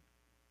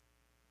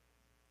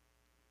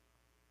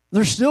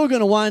 They're still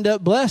going to wind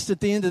up blessed at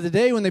the end of the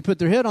day when they put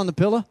their head on the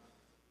pillow.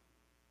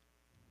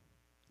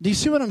 Do you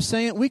see what I'm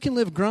saying? We can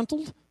live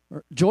gruntled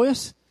or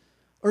joyous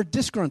or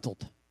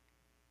disgruntled.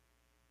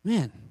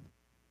 Man,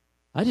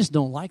 I just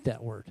don't like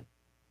that word.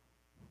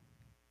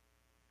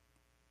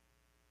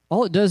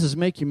 All it does is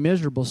make you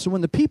miserable. So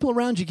when the people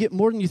around you get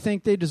more than you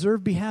think they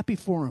deserve, be happy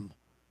for them.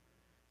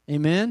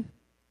 Amen?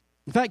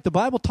 In fact, the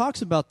Bible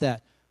talks about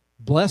that.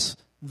 Bless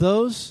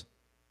those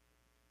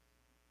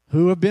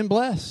who have been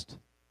blessed.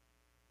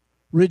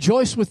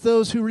 Rejoice with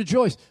those who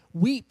rejoice.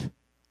 Weep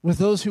with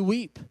those who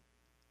weep.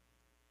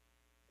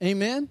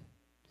 Amen?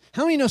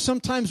 How many know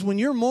sometimes when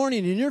you're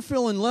mourning and you're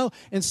feeling low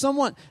and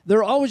someone,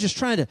 they're always just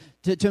trying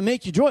to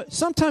make you joy.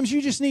 Sometimes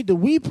you just need to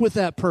weep with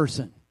that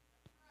person.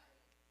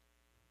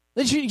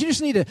 You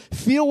just need to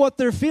feel what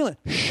they're feeling.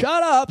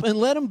 Shut up and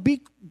let them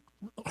be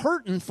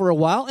hurting for a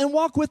while and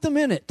walk with them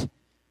in it.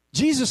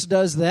 Jesus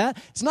does that.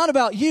 It's not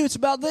about you, it's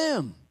about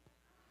them.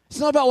 It's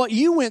not about what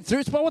you went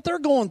through, it's about what they're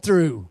going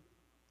through.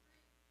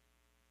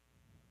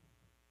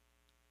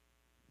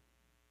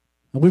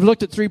 And we've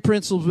looked at 3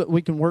 principles that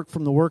we can work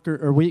from the worker,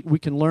 or we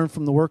can learn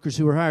from the workers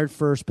who were hired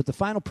first. But the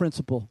final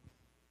principle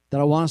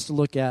that I want us to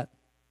look at,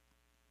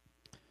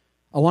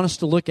 I want us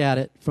to look at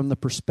it from the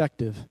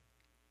perspective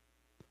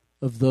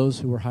of those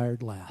who were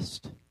hired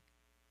last.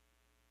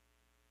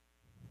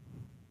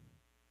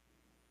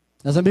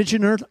 As I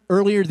mentioned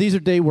earlier, these are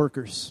day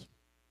workers.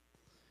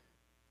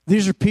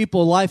 These are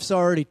people life's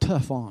already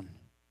tough on.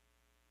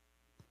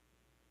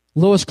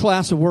 Lowest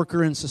class of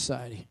worker in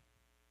society.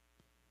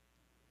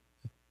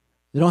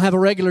 They don't have a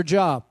regular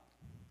job.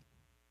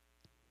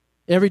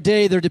 Every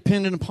day they're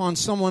dependent upon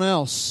someone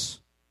else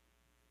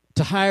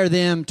to hire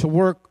them to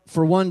work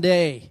for one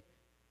day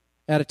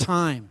at a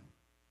time.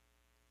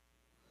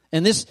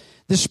 And this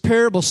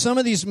parable, some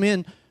of these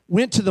men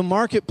went to the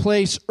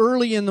marketplace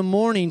early in the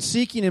morning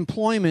seeking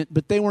employment,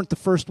 but they weren't the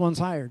first ones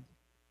hired.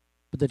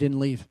 But they didn't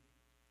leave.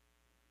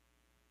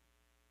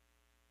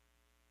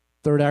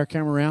 3rd hour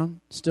came around,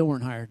 still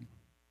weren't hired.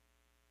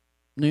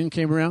 Noon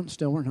came around,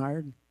 still weren't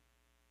hired.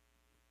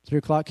 3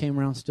 o'clock came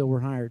around, still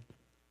weren't hired.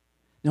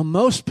 Now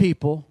most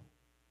people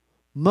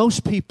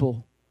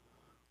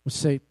would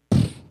say,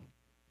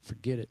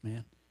 forget it,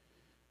 man.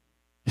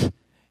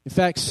 In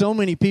fact, so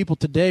many people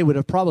today would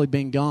have probably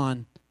been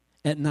gone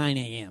at 9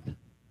 a.m.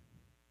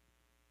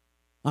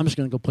 I'm just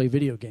going to go play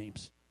video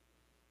games.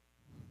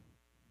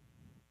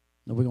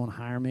 Nobody want to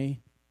hire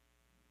me?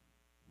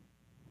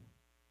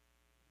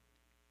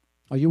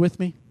 Are you with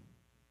me?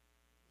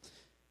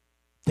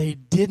 They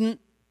didn't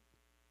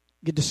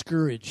get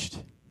discouraged.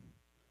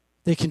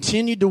 They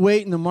continued to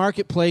wait in the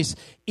marketplace,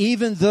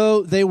 even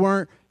though they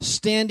weren't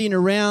standing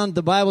around.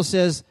 The Bible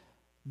says,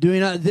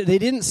 they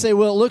didn't say,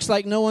 well, it looks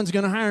like no one's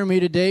going to hire me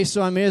today,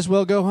 so I may as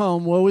well go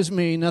home. Woe is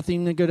me.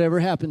 Nothing good ever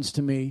happens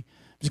to me.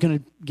 I'm just going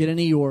to get an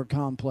Eeyore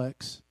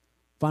complex.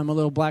 Find my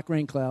little black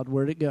rain cloud.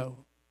 Where'd it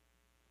go?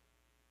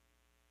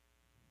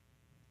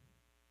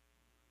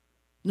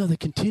 No, they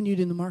continued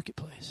in the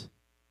marketplace.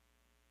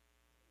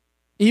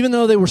 Even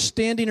though they were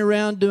standing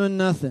around doing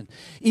nothing.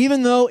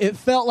 Even though it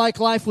felt like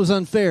life was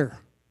unfair.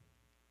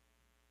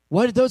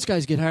 Why did those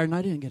guys get hired and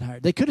I didn't get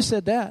hired? They could have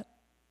said that.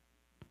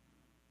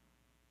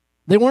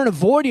 They weren't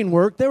avoiding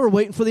work. They were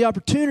waiting for the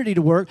opportunity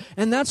to work.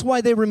 And that's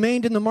why they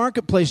remained in the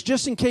marketplace,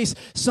 just in case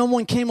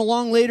someone came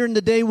along later in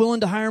the day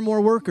willing to hire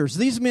more workers.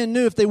 These men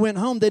knew if they went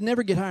home, they'd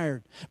never get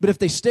hired. But if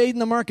they stayed in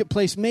the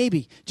marketplace,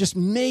 maybe, just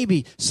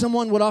maybe,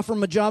 someone would offer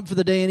them a job for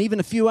the day, and even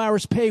a few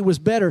hours' pay was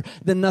better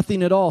than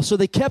nothing at all. So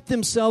they kept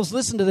themselves,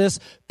 listen to this,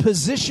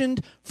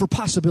 positioned for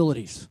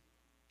possibilities.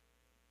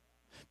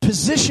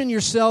 Position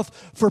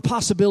yourself for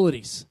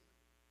possibilities.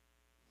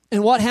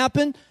 And what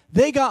happened?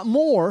 They got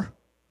more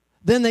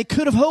than they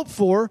could have hoped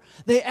for.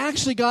 They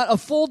actually got a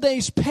full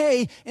day's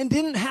pay and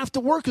didn't have to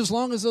work as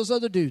long as those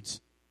other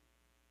dudes.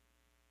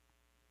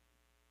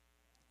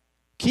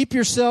 Keep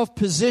yourself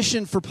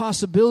positioned for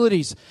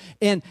possibilities.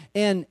 And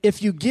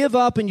if you give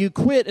up and you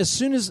quit as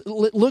soon as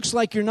it looks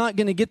like you're not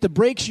going to get the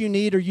breaks you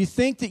need or you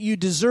think that you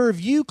deserve,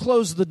 you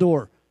close the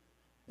door.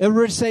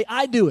 Everybody say,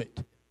 I do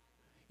it.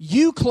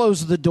 You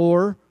close the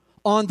door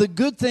on the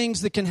good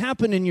things that can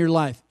happen in your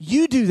life.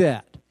 You do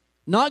that.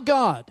 Not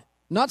God.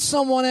 Not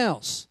someone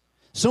else.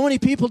 So many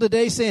people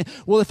today saying,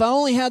 well, if I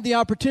only had the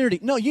opportunity.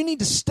 No, you need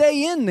to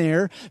stay in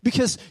there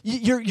because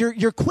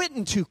you're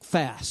quitting too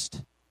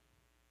fast.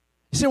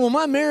 You say, well,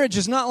 my marriage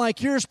is not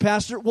like yours,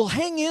 Pastor. Well,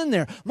 hang in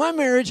there. My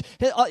marriage,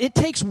 it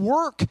takes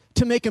work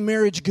to make a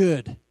marriage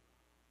good.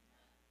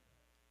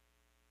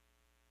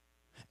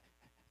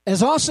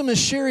 As awesome as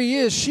Sherry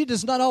is, she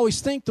does not always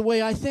think the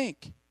way I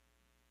think.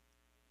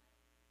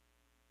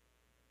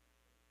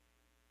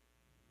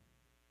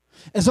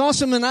 As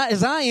awesome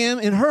as I am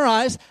in her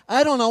eyes,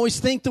 I don't always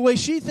think the way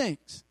she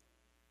thinks.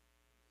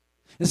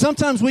 And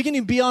sometimes we can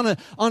even be on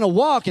a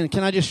walk, and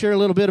can I just share a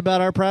little bit about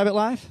our private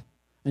life?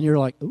 And you're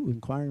like, ooh,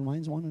 inquiring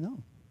minds want to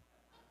know.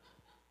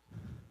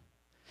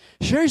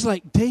 Sherry's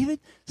like,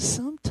 David,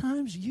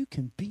 sometimes you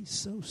can be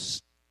so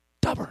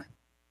stubborn.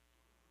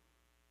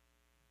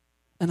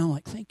 And I'm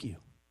like, thank you.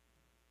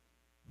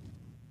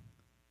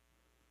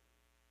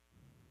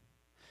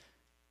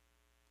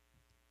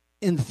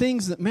 In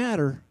things that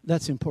matter,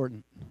 that's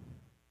important.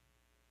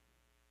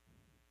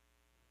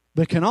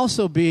 But it can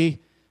also be,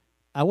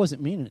 I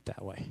wasn't meaning it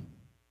that way.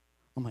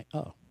 I'm like,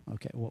 oh,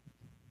 okay, well,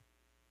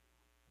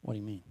 what do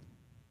you mean?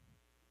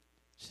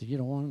 She said, you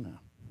don't want to know.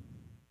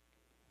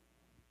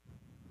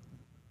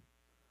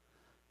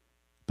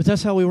 But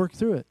that's how we work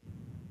through it.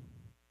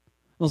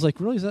 I was like,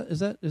 really, is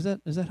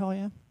that how I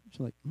am? She's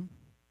like,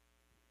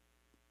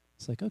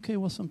 It's like, okay,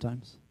 well,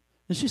 sometimes.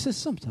 And she says,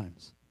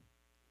 sometimes.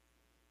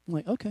 I'm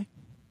like, okay.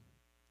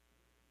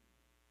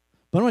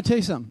 But I'm going to tell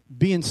you something.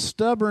 Being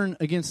stubborn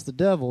against the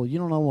devil, you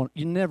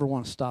never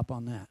want to stop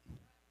on that.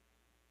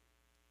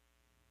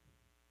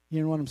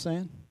 You know what I'm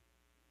saying?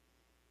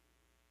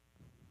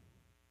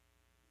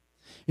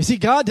 You see,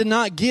 God did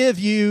not give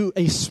you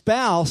a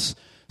spouse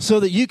so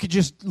that you could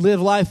just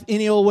live life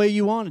any old way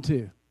you wanted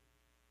to.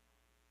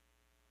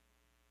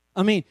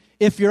 I mean,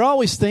 if you're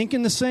always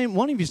thinking the same,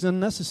 one of you is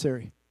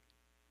unnecessary.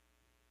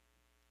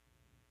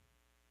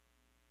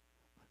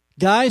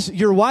 Guys,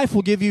 your wife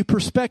will give you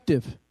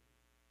perspective.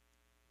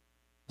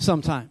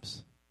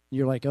 Sometimes.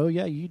 You're like, oh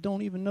yeah, you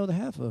don't even know the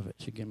half of it.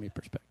 She give me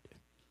perspective.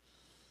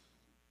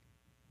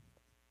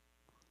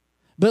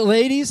 But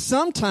ladies,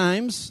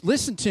 sometimes,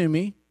 listen to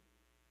me,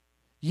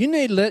 you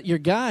need to let your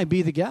guy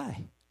be the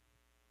guy.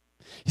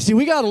 You see,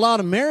 we got a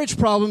lot of marriage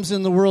problems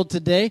in the world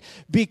today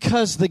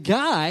because the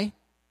guy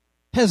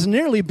has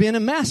nearly been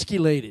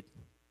emasculated.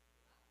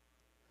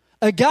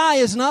 A guy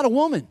is not a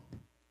woman.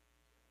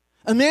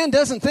 A man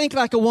doesn't think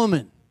like a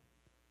woman.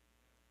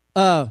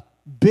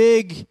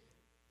 Big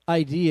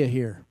idea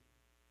here.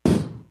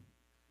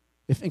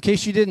 In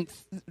case you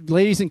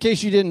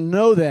didn't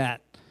know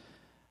that,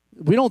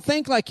 we don't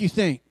think like you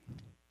think.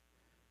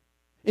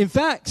 In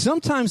fact,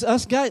 sometimes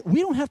us guys,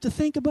 we don't have to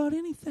think about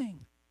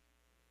anything.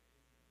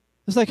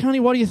 It's like, honey,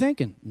 what are you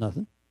thinking?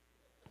 Nothing.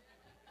 I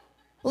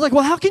was like,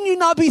 well, how can you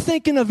not be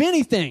thinking of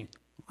anything?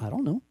 I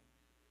don't know.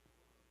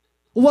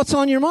 Well, what's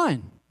on your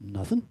mind?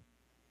 Nothing.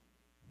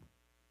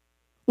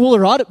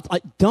 Well,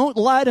 don't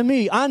lie to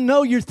me. I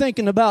know you're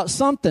thinking about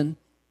something.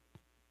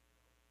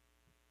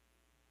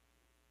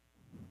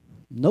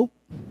 Nope.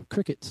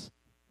 Crickets.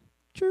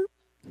 Chirp.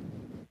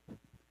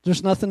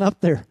 There's nothing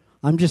up there.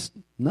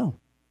 No.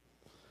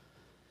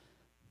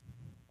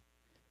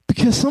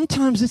 Because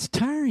sometimes it's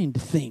tiring to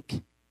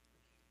think.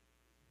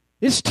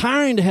 It's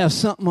tiring to have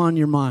something on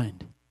your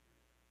mind.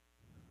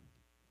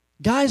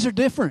 Guys are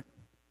different.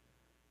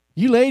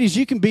 You ladies,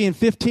 you can be in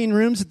 15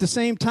 rooms at the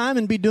same time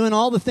and be doing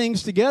all the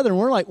things together. And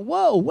we're like,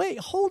 whoa, wait,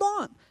 hold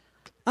on.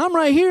 I'm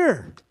right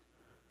here.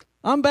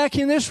 I'm back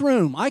in this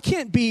room. I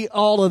can't be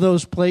all of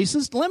those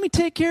places. Let me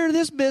take care of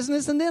this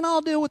business, and then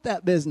I'll deal with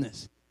that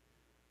business.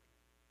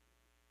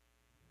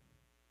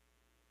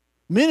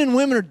 Men and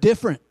women are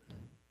different.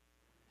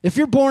 If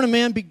you're born a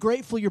man, be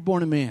grateful you're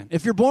born a man.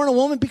 If you're born a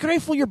woman, be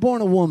grateful you're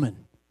born a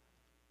woman.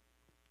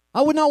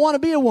 I would not want to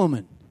be a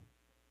woman.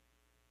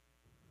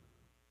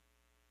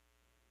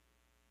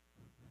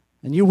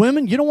 And you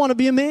women, you don't want to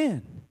be a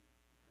man.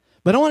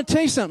 But I want to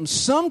tell you something.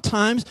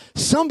 Sometimes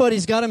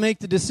somebody's got to make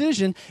the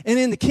decision. And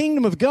in the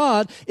kingdom of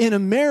God, in a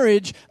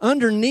marriage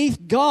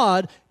underneath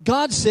God,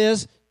 God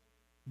says,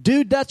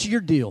 dude, that's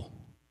your deal.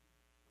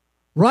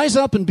 Rise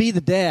up and be the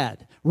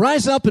dad.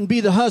 Rise up and be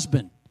the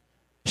husband.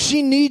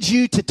 She needs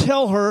you to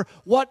tell her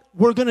what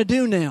we're going to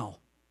do now.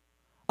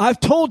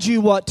 I've told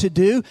you what to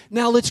do.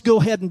 Now let's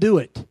go ahead and do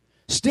it.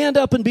 Stand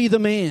up and be the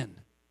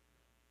man.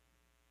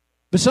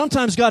 But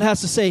sometimes God has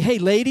to say, hey,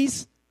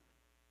 ladies,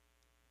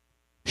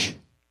 shh.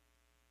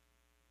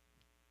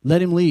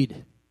 Let him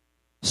lead.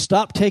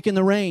 Stop taking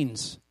the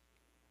reins.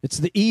 It's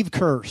the Eve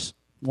curse.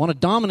 Want to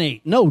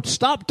dominate. No,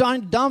 stop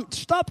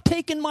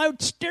taking my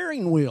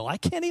steering wheel. I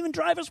can't even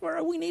drive us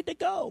where we need to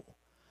go.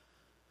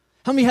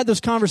 How many had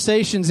those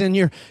conversations and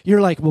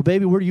you're like, well,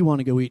 baby, where do you want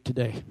to go eat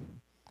today?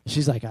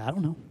 She's like, I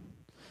don't know.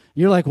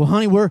 You're like, well,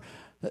 honey,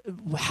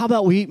 how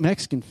about we eat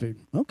Mexican food?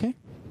 Okay,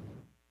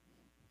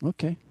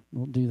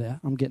 we'll do that.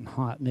 I'm getting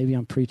hot. Maybe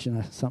I'm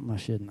preaching something I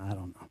shouldn't. I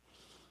don't know.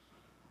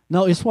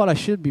 No, it's what I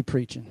should be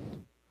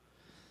preaching.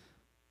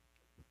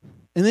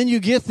 And then you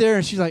get there,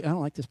 and she's like, I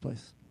don't like this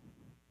place.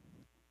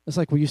 It's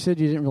like, well, you said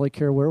you didn't really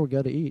care where we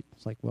go to eat.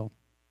 It's like, well,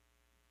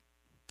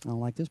 I don't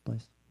like this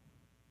place.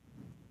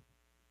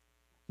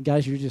 And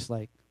guys, you're just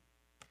like,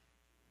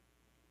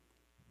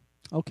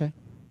 okay,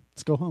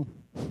 let's go home.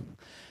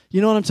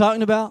 You know what I'm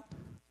talking about?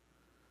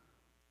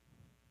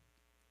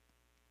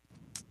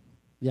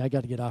 Yeah, I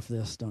got to get off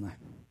this, don't I?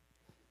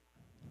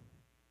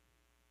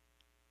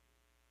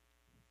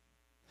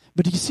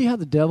 But do you see how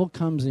the devil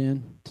comes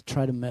in to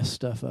try to mess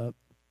stuff up?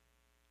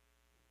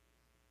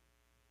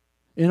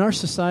 In our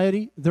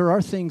society, there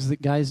are things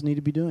that guys need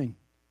to be doing.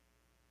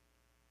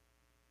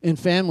 In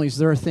families,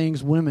 there are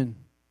things women,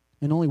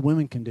 and only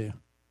women can do.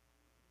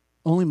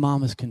 Only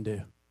mamas can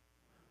do.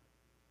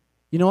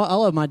 You know what? I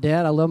love my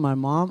dad. I love my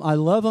mom. I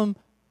love them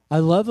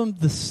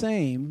the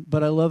same,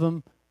 but I love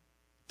them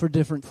for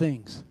different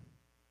things.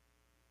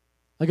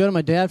 I go to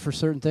my dad for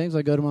certain things.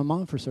 I go to my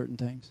mom for certain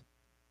things.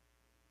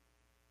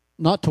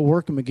 Not to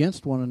work them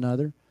against one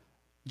another,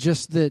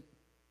 just that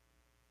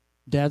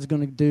dad's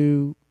going to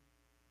do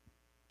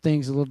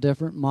things a little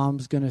different.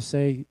 Mom's going to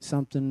say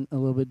something a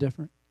little bit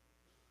different.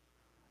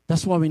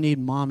 That's why we need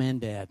mom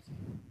and dad.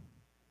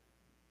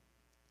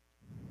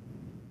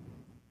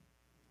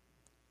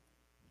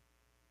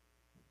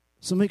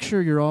 So make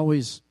sure you're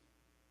always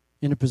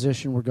in a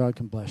position where God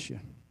can bless you.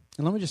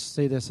 And let me just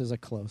say this as I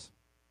close.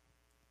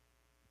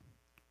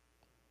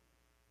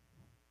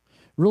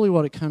 Really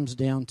what it comes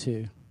down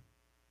to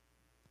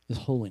is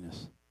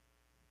holiness.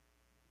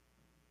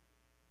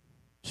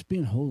 Just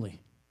being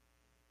holy.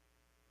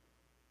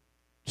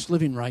 Just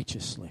living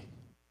righteously.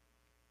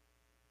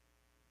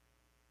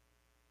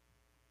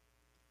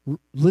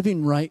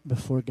 Living right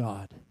before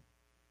God.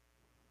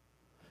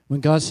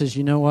 When God says,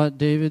 you know what,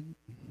 David?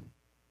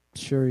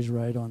 Sure, he's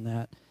right on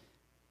that.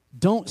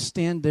 Don't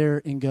stand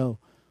there and go,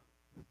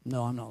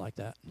 no, I'm not like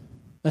that.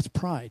 That's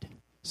pride.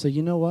 So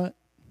you know what?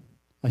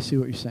 I see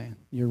what you're saying.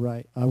 You're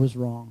right. I was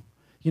wrong.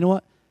 You know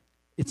what?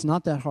 It's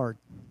not that hard.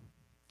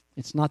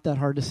 It's not that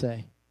hard to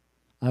say,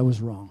 I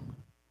was wrong.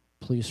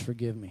 Please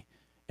forgive me.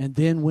 And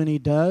then when he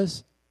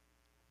does,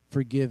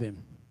 forgive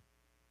him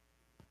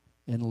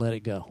and let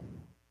it go.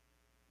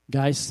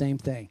 Guys, same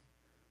thing.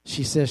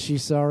 She says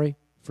she's sorry,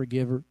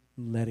 forgive her,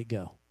 let it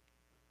go.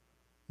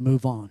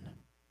 Move on.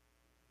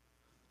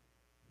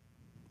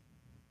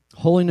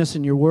 Holiness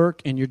in your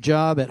work and your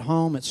job, at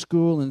home, at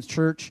school, in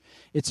church,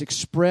 it's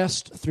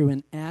expressed through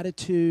an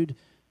attitude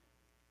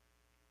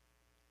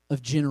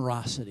of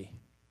generosity,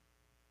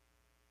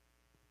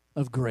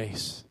 of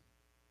grace.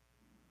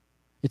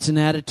 It's an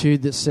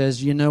attitude that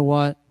says, you know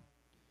what?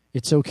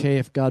 It's okay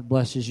if God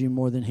blesses you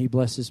more than he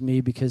blesses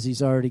me because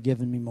he's already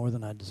given me more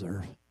than I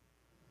deserve.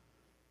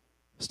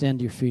 Stand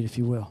to your feet if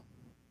you will.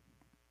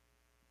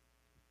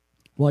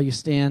 While you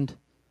stand,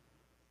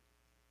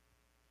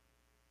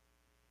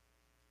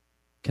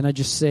 can I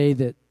just say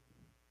that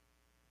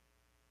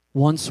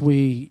once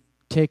we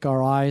take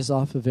our eyes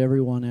off of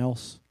everyone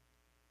else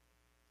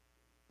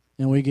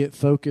and we get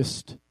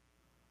focused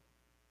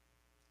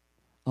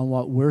on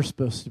what we're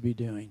supposed to be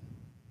doing,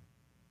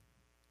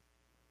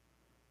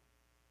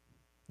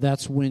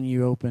 that's when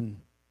you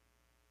open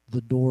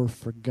the door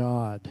for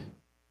God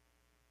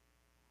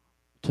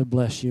to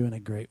bless you in a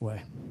great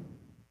way.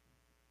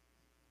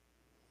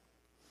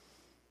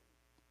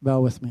 Bow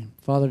with me.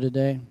 Father,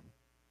 today,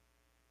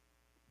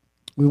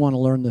 we want to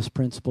learn this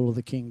principle of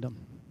the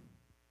kingdom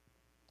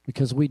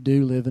because we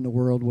do live in a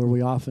world where we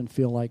often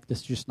feel like this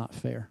is just not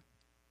fair.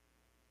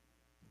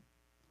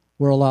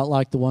 We're a lot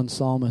like the one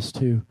psalmist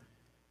who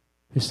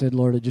said,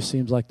 Lord, it just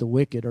seems like the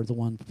wicked are the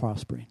ones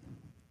prospering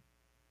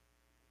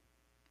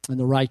and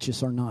the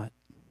righteous are not.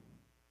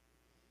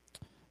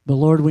 But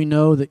Lord, we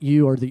know that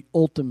you are the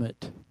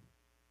ultimate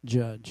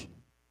judge.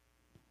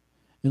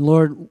 And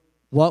Lord,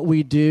 what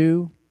we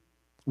do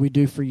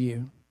for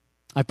you.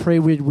 I pray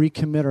we'd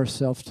recommit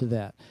ourselves to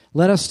that.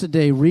 Let us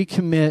today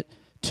recommit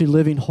to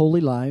living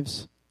holy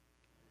lives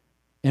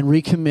and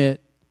recommit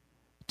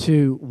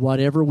to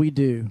whatever we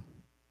do,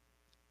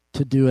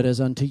 to do it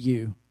as unto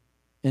you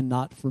and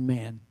not for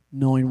man,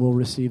 knowing we'll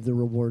receive the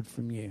reward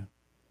from you.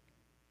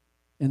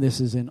 And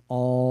this is in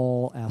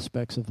all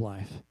aspects of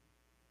life.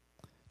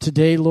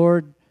 Today,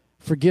 Lord,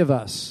 forgive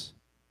us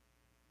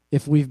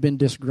if we've been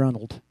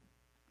disgruntled.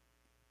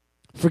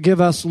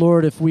 Forgive us,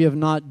 Lord, if we have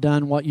not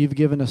done what you've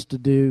given us to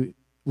do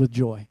with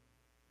joy.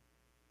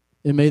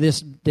 And may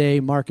this day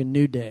mark a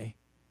new day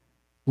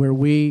where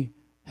we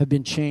have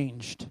been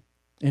changed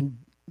and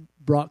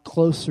brought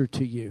closer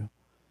to you,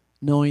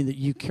 knowing that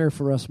you care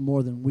for us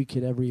more than we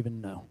could ever even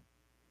know.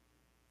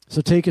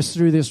 So take us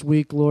through this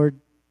week, Lord,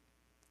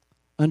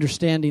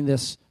 understanding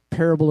this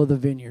parable of the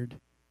vineyard.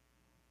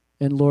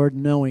 And Lord,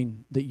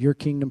 knowing that your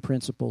kingdom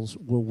principles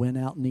will win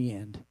out in the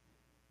end.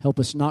 Help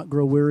us not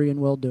grow weary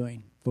in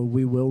well-doing, for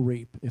we will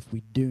reap if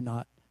we do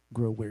not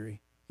grow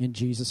weary. In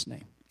Jesus'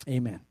 name,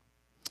 amen.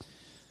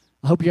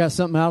 I hope you got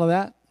something out of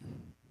that.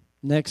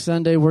 Next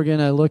Sunday, we're going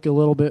to look a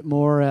little bit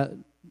more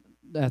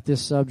at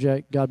this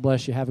subject. God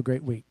bless you. Have a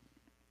great week.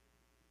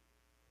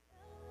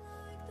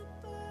 Like the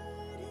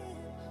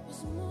burden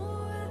was more